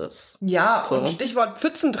Schluss ist. Ja, so. Und Stichwort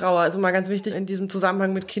Pfützentrauer ist immer ganz wichtig in diesem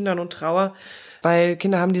Zusammenhang mit Kindern und Trauer. Weil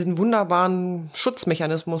Kinder haben diesen wunderbaren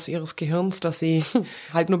Schutzmechanismus ihres Gehirns, dass sie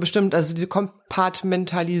halt nur sie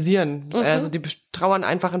kompartmentalisieren. Also die trauern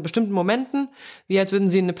einfach in bestimmten Momenten, wie als würden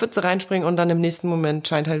sie in eine Pfütze reinspringen und dann im nächsten Moment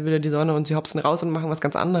scheint halt wieder die Sonne und sie hopsen raus und machen was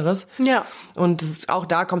ganz anderes. Ja. Und auch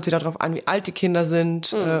da kommt es wieder darauf an, wie alt die Kinder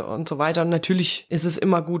sind und so weiter. Und natürlich ist es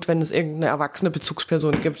immer gut, wenn es irgendeine erwachsene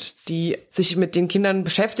Bezugsperson gibt, die sich mit den Kindern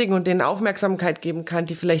beschäftigen und denen Aufmerksamkeit geben kann,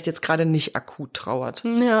 die vielleicht jetzt gerade nicht akut trauert.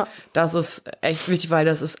 Ja. Das ist echt wichtig, weil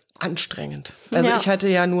das ist anstrengend. Also ich hatte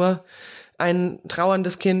ja nur ein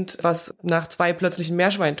trauerndes Kind, was nach 2 plötzlichen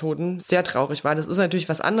Meerschweintoten sehr traurig war. Das ist natürlich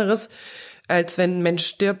was anderes, als wenn ein Mensch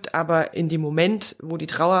stirbt, aber in dem Moment, wo die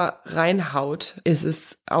Trauer reinhaut, ist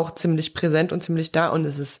es auch ziemlich präsent und ziemlich da und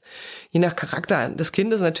es ist je nach Charakter des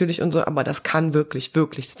Kindes natürlich und so, aber das kann wirklich,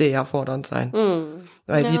 wirklich sehr fordernd sein.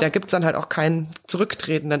 Weil da gibt's dann halt auch kein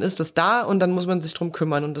Zurücktreten, dann ist es da und dann muss man sich drum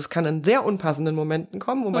kümmern und das kann in sehr unpassenden Momenten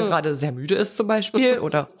kommen, wo man gerade sehr müde ist zum Beispiel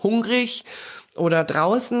oder hungrig oder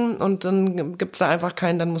draußen und dann gibt's da einfach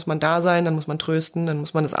keinen, dann muss man da sein, dann muss man trösten, dann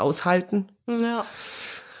muss man es aushalten. Ja.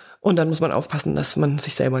 Und dann muss man aufpassen, dass man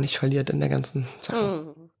sich selber nicht verliert in der ganzen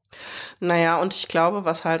Sache. Naja, und ich glaube,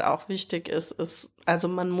 was halt auch wichtig ist, also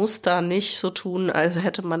man muss da nicht so tun, als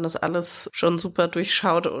hätte man das alles schon super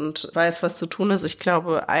durchschaut und weiß, was zu tun ist. Ich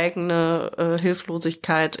glaube, eigene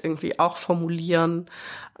Hilflosigkeit irgendwie auch formulieren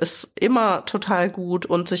ist immer total gut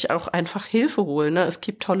und sich auch einfach Hilfe holen. Ne? Es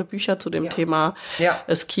gibt tolle Bücher zu dem Thema. Ja.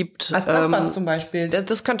 Es gibt was zum Beispiel.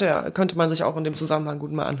 Das könnte man sich auch in dem Zusammenhang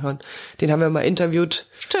gut mal anhören. Den haben wir mal interviewt.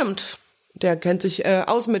 Stimmt. Der kennt sich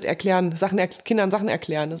aus mit Erklären, Kindern Sachen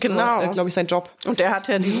erklären. Das ist, glaube ich, sein Job. Und der hat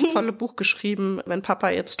ja dieses tolle Buch geschrieben, wenn Papa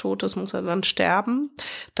jetzt tot ist, muss er dann sterben.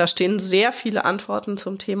 Da stehen sehr viele Antworten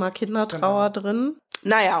zum Thema Kindertrauer drin.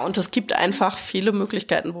 Naja, und es gibt einfach viele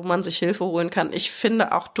Möglichkeiten, wo man sich Hilfe holen kann. Ich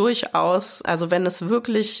finde auch durchaus, also wenn es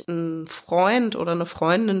wirklich ein Freund oder eine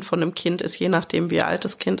Freundin von einem Kind ist, je nachdem wie alt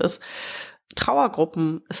das Kind ist,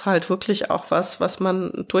 Trauergruppen ist halt wirklich auch was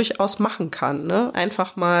man durchaus machen kann, ne?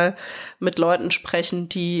 Einfach mal mit Leuten sprechen,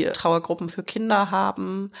 die Trauergruppen für Kinder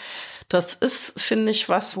haben. Das ist, finde ich,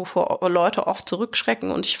 wovor Leute oft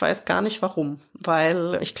zurückschrecken und ich weiß gar nicht warum.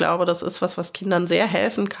 Weil ich glaube, das ist was Kindern sehr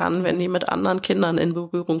helfen kann, wenn die mit anderen Kindern in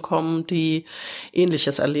Berührung kommen, die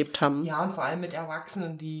Ähnliches erlebt haben. Ja, und vor allem mit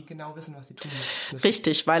Erwachsenen, die genau wissen, was sie tun müssen.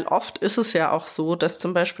 Richtig, weil oft ist es ja auch so, dass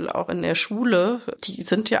zum Beispiel auch in der Schule, die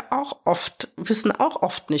sind ja auch wissen auch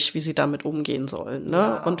oft nicht, wie sie damit umgehen sollen. Ne?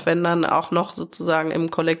 Ja. Und wenn dann auch noch sozusagen im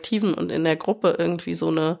Kollektiven und in der Gruppe irgendwie so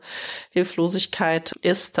eine Hilflosigkeit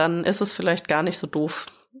ist, dann ist es vielleicht gar nicht so doof,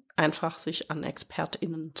 einfach sich an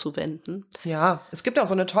ExpertInnen zu wenden. Ja, es gibt auch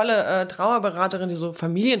so eine tolle Trauerberaterin, die so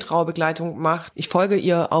Familientrauerbegleitung macht. Ich folge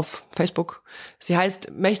ihr auf Facebook. Sie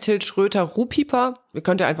heißt Mechthild Schröter-Ruhpieper. Ihr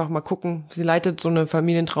könnt ja einfach mal gucken. Sie leitet so eine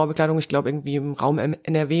Familientrauerbegleitung, ich glaube irgendwie im Raum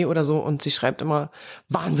NRW oder so. Und sie schreibt immer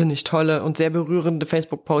wahnsinnig tolle und sehr berührende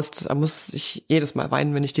Facebook-Posts. Da muss ich jedes Mal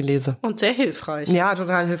weinen, wenn ich die lese. Und sehr hilfreich. Ja,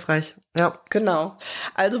 total hilfreich. Ja, genau.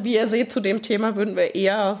 Also wie ihr seht, zu dem Thema würden wir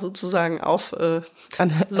eher sozusagen auf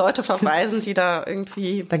Leute verweisen, die da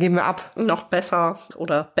irgendwie da geben wir ab. Noch besser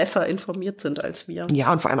informiert sind als wir.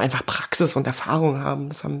 Ja, und vor allem einfach Praxis und Erfahrung haben.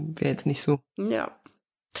 Das haben wir jetzt nicht so. Ja.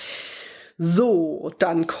 So,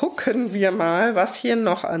 dann gucken wir mal, was hier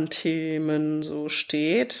noch an Themen so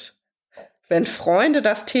steht. Wenn Freunde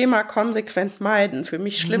das Thema konsequent meiden, für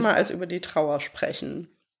mich schlimmer als über die Trauer sprechen.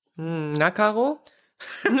 Na, Caro?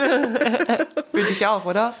 Würde ich auch,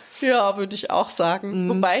 oder? Ja, würde ich auch sagen.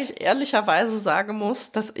 Wobei ich ehrlicherweise sagen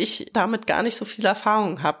muss, dass ich damit gar nicht so viel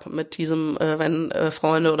Erfahrung habe mit diesem, wenn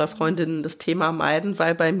Freunde oder Freundinnen das Thema meiden,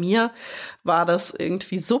 weil bei mir war das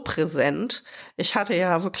irgendwie so präsent. Ich hatte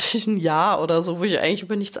ja wirklich ein Jahr oder so, wo ich eigentlich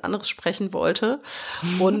über nichts anderes sprechen wollte.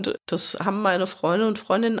 Und das haben meine Freunde und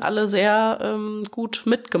Freundinnen alle sehr gut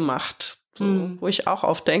mitgemacht. So, wo ich auch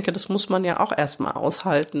oft denke, das muss man ja auch erstmal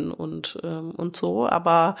aushalten und so.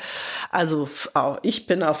 Aber also ich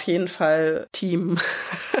bin auf jeden Fall Team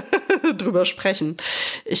drüber sprechen.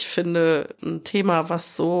 Ich finde ein Thema,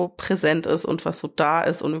 was so präsent ist und was so da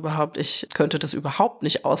ist und überhaupt, ich könnte das überhaupt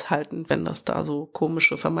nicht aushalten, wenn das da so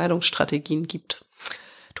komische Vermeidungsstrategien gibt.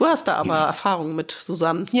 Du hast da aber Erfahrung mit,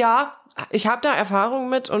 Susanne. Ja, ich habe da Erfahrung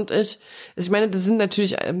mit und ich meine, das sind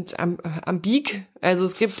natürlich am Bieg. Also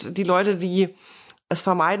es gibt die Leute, die es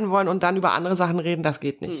vermeiden wollen und dann über andere Sachen reden, das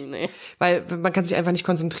geht nicht. Nee. Weil man kann sich einfach nicht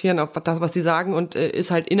konzentrieren auf das, was die sagen und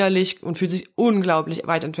ist halt innerlich und fühlt sich unglaublich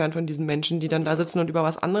weit entfernt von diesen Menschen, die dann da sitzen und über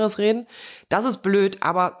was anderes reden. Das ist blöd,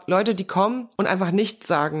 aber Leute, die kommen und einfach nichts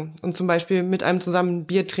sagen und zum Beispiel mit einem zusammen ein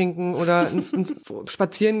Bier trinken oder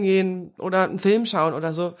spazieren gehen oder einen Film schauen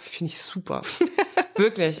oder so, finde ich super.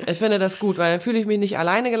 Wirklich, ich finde das gut, weil dann fühle ich mich nicht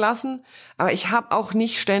alleine gelassen, aber ich habe auch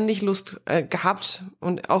nicht ständig Lust gehabt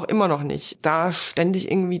und auch immer noch nicht, da ständig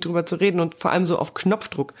irgendwie drüber zu reden und vor allem so auf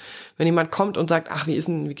Knopfdruck. Wenn jemand kommt und sagt, ach, wie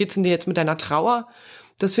geht's denn dir jetzt mit deiner Trauer?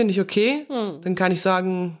 Das finde ich okay, dann kann ich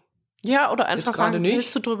sagen, ja, oder einfach sagen,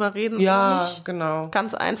 willst du drüber reden ja, oder nicht? Genau.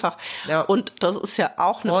 Ganz einfach. Ja. Und das ist ja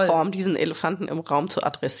auch eine Form, diesen Elefanten im Raum zu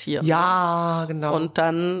adressieren. Ja, genau. Und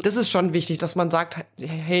dann... Das ist schon wichtig, dass man sagt,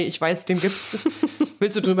 hey, ich weiß, den gibt's.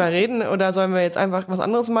 Willst du drüber reden oder sollen wir jetzt einfach was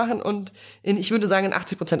anderes machen? Und ich würde sagen, in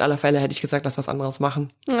 80% aller Fälle hätte ich gesagt, lass was anderes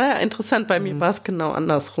machen. Naja, interessant. Bei mir war es genau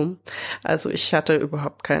andersrum. Also ich hatte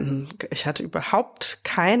überhaupt kein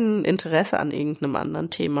Interesse an irgendeinem anderen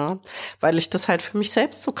Thema, weil ich das halt für mich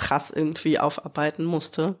selbst so krass irgendwie aufarbeiten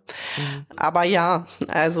musste. Aber ja,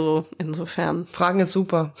 also insofern. Fragen ist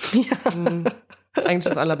super. Ja. Eigentlich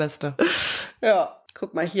das Allerbeste. Ja.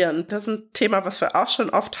 Guck mal hier, und das ist ein Thema, was wir auch schon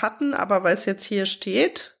oft hatten, aber weil es jetzt hier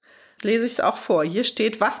steht, lese ich es auch vor. Hier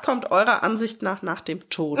steht, was kommt eurer Ansicht nach dem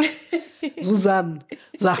Tod? Susanne,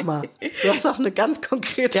 sag mal, du hast doch eine ganz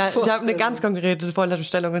konkrete Vorstellung. Ich habe eine ganz konkrete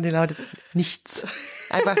Vorstellung und die lautet nichts.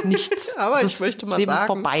 Einfach nichts. Aber ich möchte mal Leben sagen, ist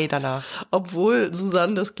vorbei danach. Obwohl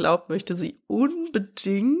Susanne das glaubt, möchte sie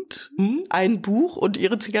unbedingt ein Buch und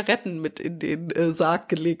ihre Zigaretten mit in den Sarg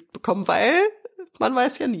gelegt bekommen, weil man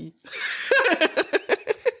weiß ja nie.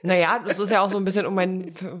 Naja, das ist ja auch so ein bisschen,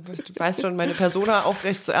 meine Persona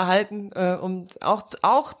aufrecht zu erhalten, um auch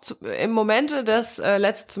im Momente des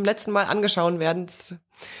zum letzten Mal angeschaut werdens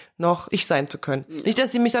noch ich sein zu können. Ja. Nicht, dass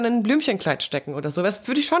die mich dann in ein Blümchenkleid stecken oder so. Das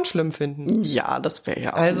würde ich schon schlimm finden. Ja, das wäre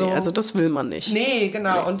ja auch also das will man nicht. Nee,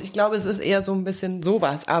 genau. Nee. Und ich glaube, es ist eher so ein bisschen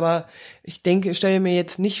sowas. Aber ich stelle mir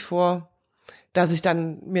jetzt nicht vor, dass ich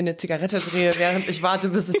dann mir eine Zigarette drehe, während ich warte,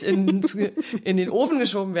 bis ich in den Ofen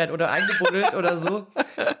geschoben werde oder eingebuddelt oder so.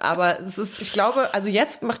 Aber ich glaube, also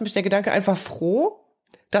jetzt macht mich der Gedanke einfach froh,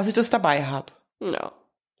 dass ich das dabei habe. Ja.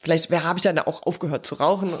 Vielleicht habe ich dann auch aufgehört zu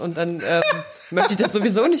rauchen und dann möchte ich das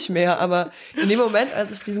sowieso nicht mehr. Aber in dem Moment,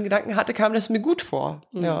 als ich diesen Gedanken hatte, kam das mir gut vor.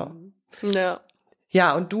 Ja. Ja.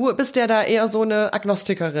 Ja, und du bist ja da eher so eine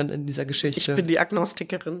Agnostikerin in dieser Geschichte. Ich bin die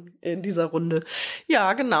Agnostikerin in dieser Runde.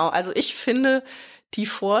 Ja, genau. Also ich finde die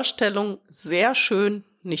Vorstellung sehr schön,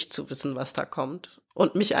 nicht zu wissen, was da kommt.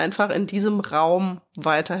 Und mich einfach in diesem Raum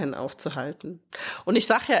weiterhin aufzuhalten. Und ich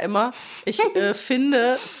sage ja immer, ich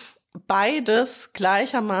finde beides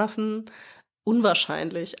gleichermaßen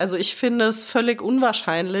unwahrscheinlich. Also ich finde es völlig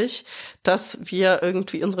unwahrscheinlich, dass wir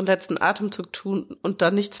irgendwie unseren letzten Atemzug tun und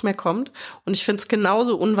da nichts mehr kommt. Und ich finde es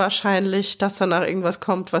genauso unwahrscheinlich, dass danach irgendwas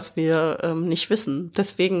kommt, was wir nicht wissen.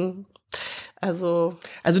 Deswegen, also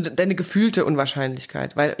deine gefühlte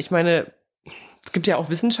Unwahrscheinlichkeit. Weil ich meine, es gibt ja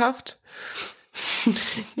auch Wissenschaft.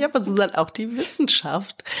 Ja, aber Susanne, auch die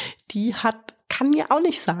Wissenschaft, kann ja auch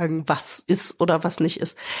nicht sagen, was ist oder was nicht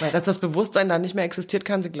ist. Weil dass das Bewusstsein da nicht mehr existiert,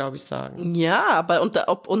 kann sie, glaube ich, sagen. Ja, aber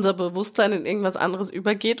ob unser Bewusstsein in irgendwas anderes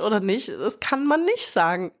übergeht oder nicht, das kann man nicht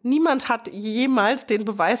sagen. Niemand hat jemals den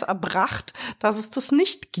Beweis erbracht, dass es das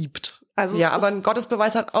nicht gibt. Also ja, aber einen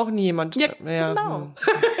Gottesbeweis hat auch nie jemand. Ja, genau.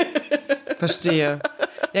 Verstehe.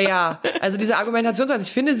 Ja, also diese Argumentationsweise,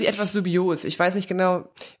 ich finde sie etwas dubios. Ich weiß nicht genau,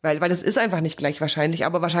 weil das ist einfach nicht gleich wahrscheinlich,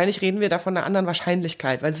 aber wahrscheinlich reden wir da von einer anderen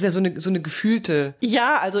Wahrscheinlichkeit, weil es ist ja so eine gefühlte.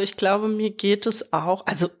 Ja, also ich glaube, mir geht es auch,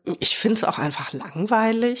 also ich finde es auch einfach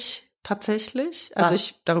langweilig, tatsächlich.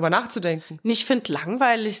 Also darüber nachzudenken. Ich finde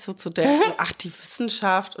langweilig so zu denken, ach, die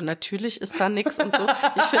Wissenschaft und natürlich ist da nichts und so.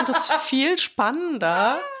 Ich finde es viel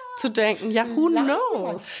spannender zu denken, ja, who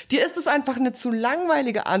knows? Dir ist es einfach eine zu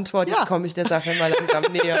langweilige Antwort. Ja. Jetzt komme ich der Sache mal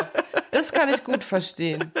langsam näher. Das kann ich gut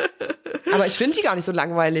verstehen. Aber ich finde die gar nicht so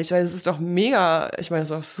langweilig, weil es ist doch mega, ich meine,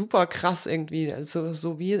 es ist auch super krass irgendwie,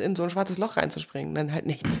 so wie in so ein schwarzes Loch reinzuspringen, dann halt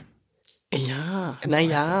nichts. Ja,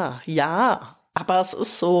 ja. Aber es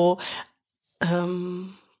ist so,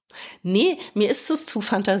 nee, mir ist es zu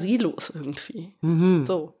fantasielos irgendwie. Mhm.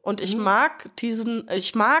 So. Und ich mag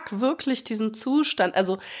wirklich diesen Zustand.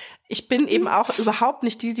 Also ich bin eben auch überhaupt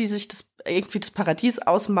nicht die sich das Paradies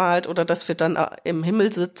ausmalt oder dass wir dann im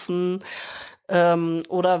Himmel sitzen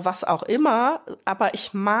oder was auch immer. Aber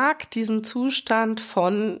ich mag diesen Zustand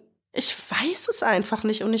von, ich weiß es einfach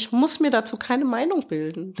nicht und ich muss mir dazu keine Meinung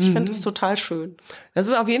bilden. Ich finde das total schön. Das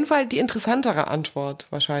ist auf jeden Fall die interessantere Antwort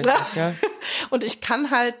wahrscheinlich. Ja. Und ich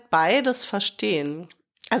kann halt beides verstehen.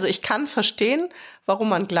 Also ich kann verstehen, warum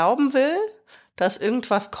man glauben will, dass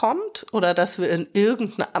irgendwas kommt oder dass wir in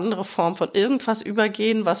irgendeine andere Form von irgendwas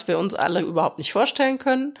übergehen, was wir uns alle überhaupt nicht vorstellen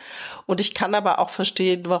können. Und ich kann aber auch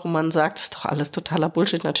verstehen, warum man sagt, das ist doch alles totaler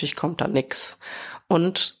Bullshit, natürlich kommt da nix.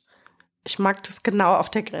 Und ich mag das genau auf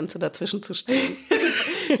der Grenze dazwischen zu stehen.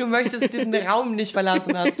 Du möchtest diesen Raum nicht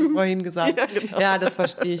verlassen, hast du vorhin gesagt. Ja, genau. Ja, das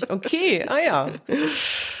verstehe ich. Okay, ja.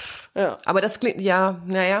 Aber das klingt, Wir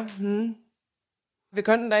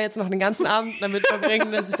könnten da jetzt noch den ganzen Abend damit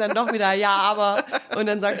verbringen, dass ich dann doch wieder ja, aber und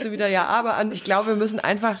dann sagst du wieder ja, aber. Und ich glaube, wir müssen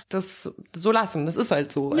einfach das so lassen. Das ist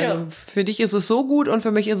halt so. Ja. Also für dich ist es so gut und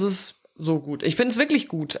für mich ist es so gut. Ich finde es wirklich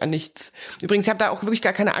gut an nichts. Übrigens, ich habe da auch wirklich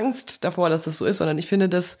gar keine Angst davor, dass das so ist, sondern ich finde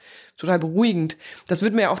das total beruhigend. Das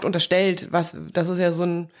wird mir ja oft unterstellt, das ist ja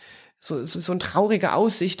so so eine traurige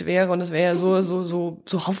Aussicht wäre und es wäre ja so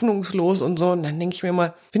hoffnungslos und so. Und dann denke ich mir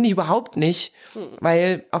mal, finde ich überhaupt nicht,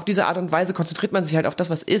 weil auf diese Art und Weise konzentriert man sich halt auf das,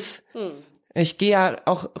 was ist. Ich gehe ja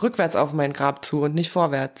auch rückwärts auf mein Grab zu und nicht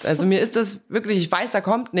vorwärts. Also mir ist das wirklich, ich weiß, da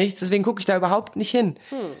kommt nichts, deswegen gucke ich da überhaupt nicht hin.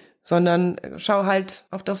 Sondern schau halt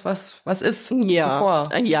auf das, was ist. Ja,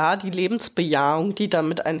 ja, die Lebensbejahung, die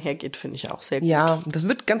damit einhergeht, finde ich auch sehr gut. Ja, das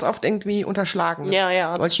wird ganz oft irgendwie unterschlagen.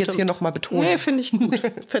 Das wollte ich jetzt hier nochmal betonen. Nee, finde ich gut.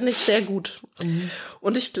 Finde ich sehr gut.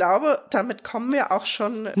 Und ich glaube, damit kommen wir auch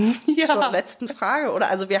schon zur letzten Frage.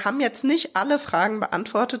 Oder also wir haben jetzt nicht alle Fragen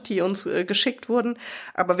beantwortet, die uns geschickt wurden,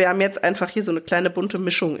 aber wir haben jetzt einfach hier so eine kleine bunte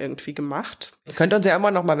Mischung irgendwie gemacht. Ihr könnt uns ja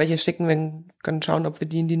immer noch mal welche schicken, wir können schauen, ob wir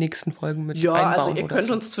die in die nächsten Folgen mit einbauen. Ja, also ihr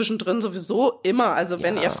könnt uns zwischendrin sowieso immer, also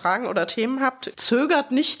wenn ihr Fragen oder Themen habt,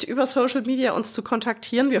 zögert nicht über Social Media uns zu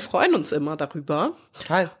kontaktieren. Wir freuen uns immer darüber.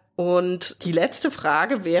 Total. Und die letzte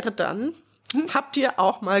Frage wäre dann, habt ihr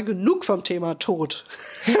auch mal genug vom Thema Tod?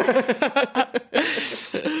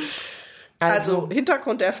 Also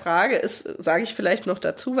Hintergrund der Frage ist, sage ich vielleicht noch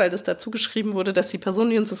dazu, weil das dazu geschrieben wurde, dass die Person,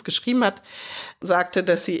 die uns das geschrieben hat, sagte,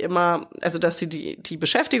 dass sie immer, also dass sie die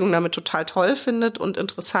Beschäftigung damit total toll findet und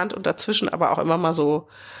interessant und dazwischen aber auch immer mal so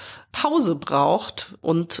Pause braucht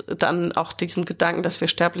und dann auch diesen Gedanken, dass wir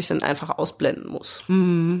sterblich sind, einfach ausblenden muss.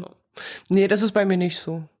 Mhm. Nee, das ist bei mir nicht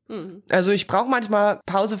so. Also ich brauche manchmal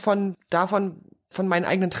Pause von meinen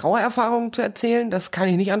eigenen Trauererfahrungen zu erzählen. Das kann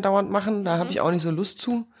ich nicht andauernd machen, da habe ich auch nicht so Lust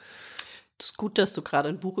zu. Es ist gut, dass du gerade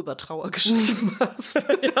ein Buch über Trauer geschrieben hast.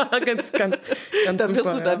 Ja, ganz dann wirst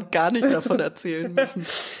super, du dann gar nicht davon erzählen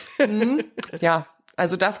müssen. Ja,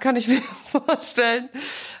 also das kann ich mir vorstellen.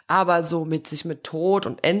 Aber so sich mit Tod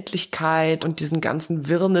und Endlichkeit und diesen ganzen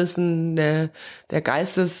Wirrnissen der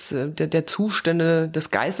der Zustände des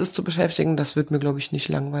Geistes zu beschäftigen, das wird mir, glaube ich, nicht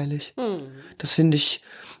langweilig. Das finde ich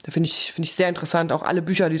sehr interessant. Auch alle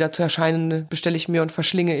Bücher, die dazu erscheinen, bestelle ich mir und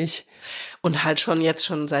verschlinge ich. Und halt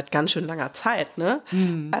schon seit ganz schön langer Zeit, ne?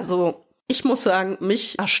 Also ich muss sagen,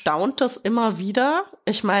 mich erstaunt das immer wieder.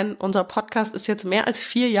 Ich meine, unser Podcast ist jetzt mehr als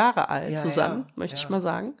 4 Jahre alt, Susanne, möchte ich mal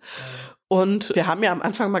sagen. Und wir haben ja am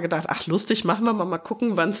Anfang mal gedacht, ach lustig, machen wir mal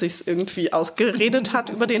gucken, wann es sich irgendwie ausgeredet hat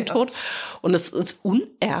über den Tod. Und es ist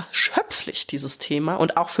unerschöpflich, dieses Thema.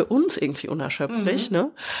 Und auch für uns irgendwie unerschöpflich.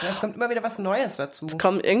 Ne? Ja, es kommt immer wieder was Neues dazu. Es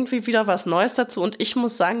kommt irgendwie wieder was Neues dazu. Und ich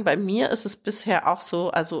muss sagen, bei mir ist es bisher auch so,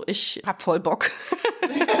 also ich hab voll Bock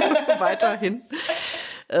weiterhin.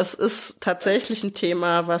 Es ist tatsächlich ein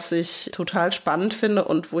Thema, was ich total spannend finde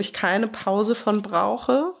und wo ich keine Pause von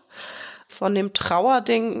brauche. Von dem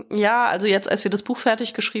Trauerding, ja, also jetzt, als wir das Buch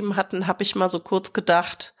fertig geschrieben hatten, habe ich mal so kurz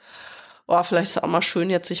gedacht, vielleicht ist es auch mal schön,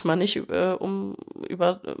 jetzt sich mal nicht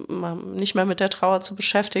nicht mehr mit der Trauer zu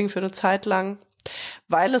beschäftigen für eine Zeit lang,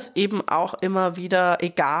 weil es eben auch immer wieder,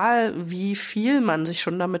 egal wie viel man sich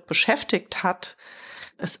schon damit beschäftigt hat,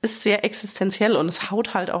 es ist sehr existenziell und es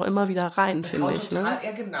haut halt auch immer wieder rein, finde ich. Total, ne?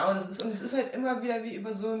 Ja, genau. Es ist halt immer wieder wie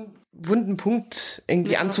über so einen wunden Punkt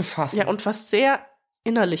irgendwie anzufassen. Ja, und was sehr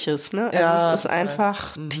Innerliches, ne? Ja, also es ist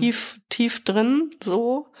einfach tief drin,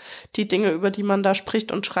 so, die Dinge, über die man da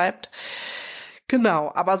spricht und schreibt.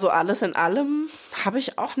 Genau, aber so alles in allem habe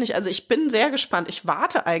ich auch nicht. Also ich bin sehr gespannt. Ich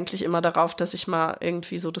warte eigentlich immer darauf, dass ich mal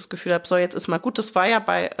irgendwie so das Gefühl habe, so jetzt ist mal gut. Das war ja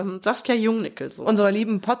bei Saskia Jungnickel so. Unserer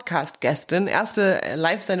lieben Podcast-Gästin, erste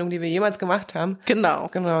Live-Sendung, die wir jemals gemacht haben. Genau.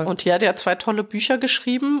 Und die hat ja 2 tolle Bücher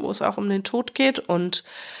geschrieben, wo es auch um den Tod geht und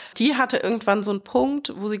die hatte irgendwann so einen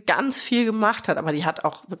Punkt, wo sie ganz viel gemacht hat, aber die hat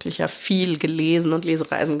auch wirklich ja viel gelesen und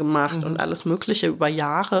Lesereisen gemacht und alles Mögliche über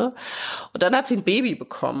Jahre. Und dann hat sie ein Baby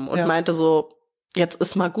bekommen und meinte so, jetzt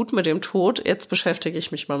ist mal gut mit dem Tod, jetzt beschäftige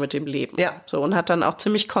ich mich mal mit dem Leben. Ja. So, und hat dann auch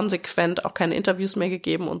ziemlich konsequent auch keine Interviews mehr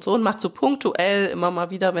gegeben und so und macht so punktuell immer mal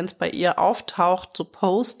wieder, wenn es bei ihr auftaucht, so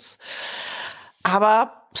Posts.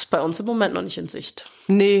 Aber ist bei uns im Moment noch nicht in Sicht.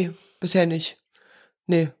 Nee, bisher nicht.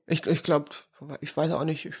 Nee, ich glaube, ich weiß auch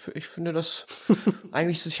nicht, ich finde das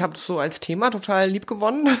eigentlich, ich habe das so als Thema total lieb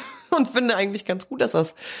gewonnen und finde eigentlich ganz gut, dass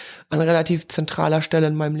das an relativ zentraler Stelle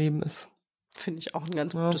in meinem Leben ist. Finde ich auch ein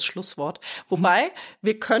ganz gutes Schlusswort. Wobei,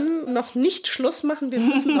 wir können noch nicht Schluss machen, wir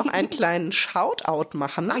müssen noch einen kleinen Shoutout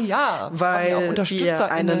machen. Ah ja, weil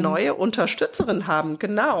wir eine neue Unterstützerin haben,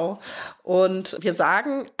 genau. Und wir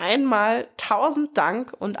sagen einmal 1000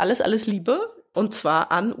 Dank und alles Liebe. Und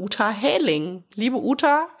zwar an Uta Häling. Liebe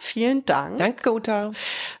Uta, vielen Dank. Danke, Uta.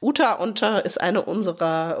 Uta ist eine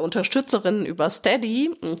unserer Unterstützerinnen über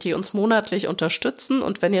Steady, die uns monatlich unterstützen.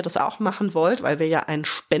 Und wenn ihr das auch machen wollt, weil wir ja ein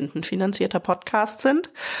spendenfinanzierter Podcast sind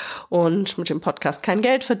und mit dem Podcast kein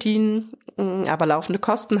Geld verdienen, aber laufende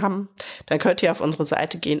Kosten haben, dann könnt ihr auf unsere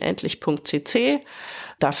Seite gehen, endlich.cc.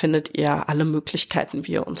 Da findet ihr alle Möglichkeiten,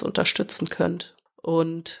 wie ihr uns unterstützen könnt.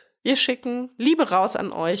 Und Wir schicken Liebe raus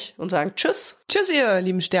an euch und sagen Tschüss. Tschüss, ihr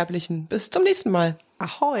lieben Sterblichen. Bis zum nächsten Mal.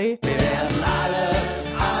 Ahoi. Wir werden alle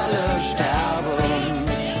sterben.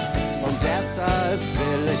 Und deshalb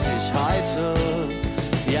will ich dich heute.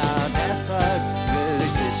 Ja, deshalb will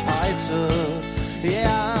ich dich heute.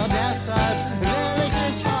 Ja, deshalb will ich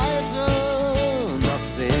dich heute noch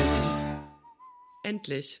sehen.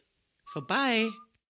 Endlich. Vorbei.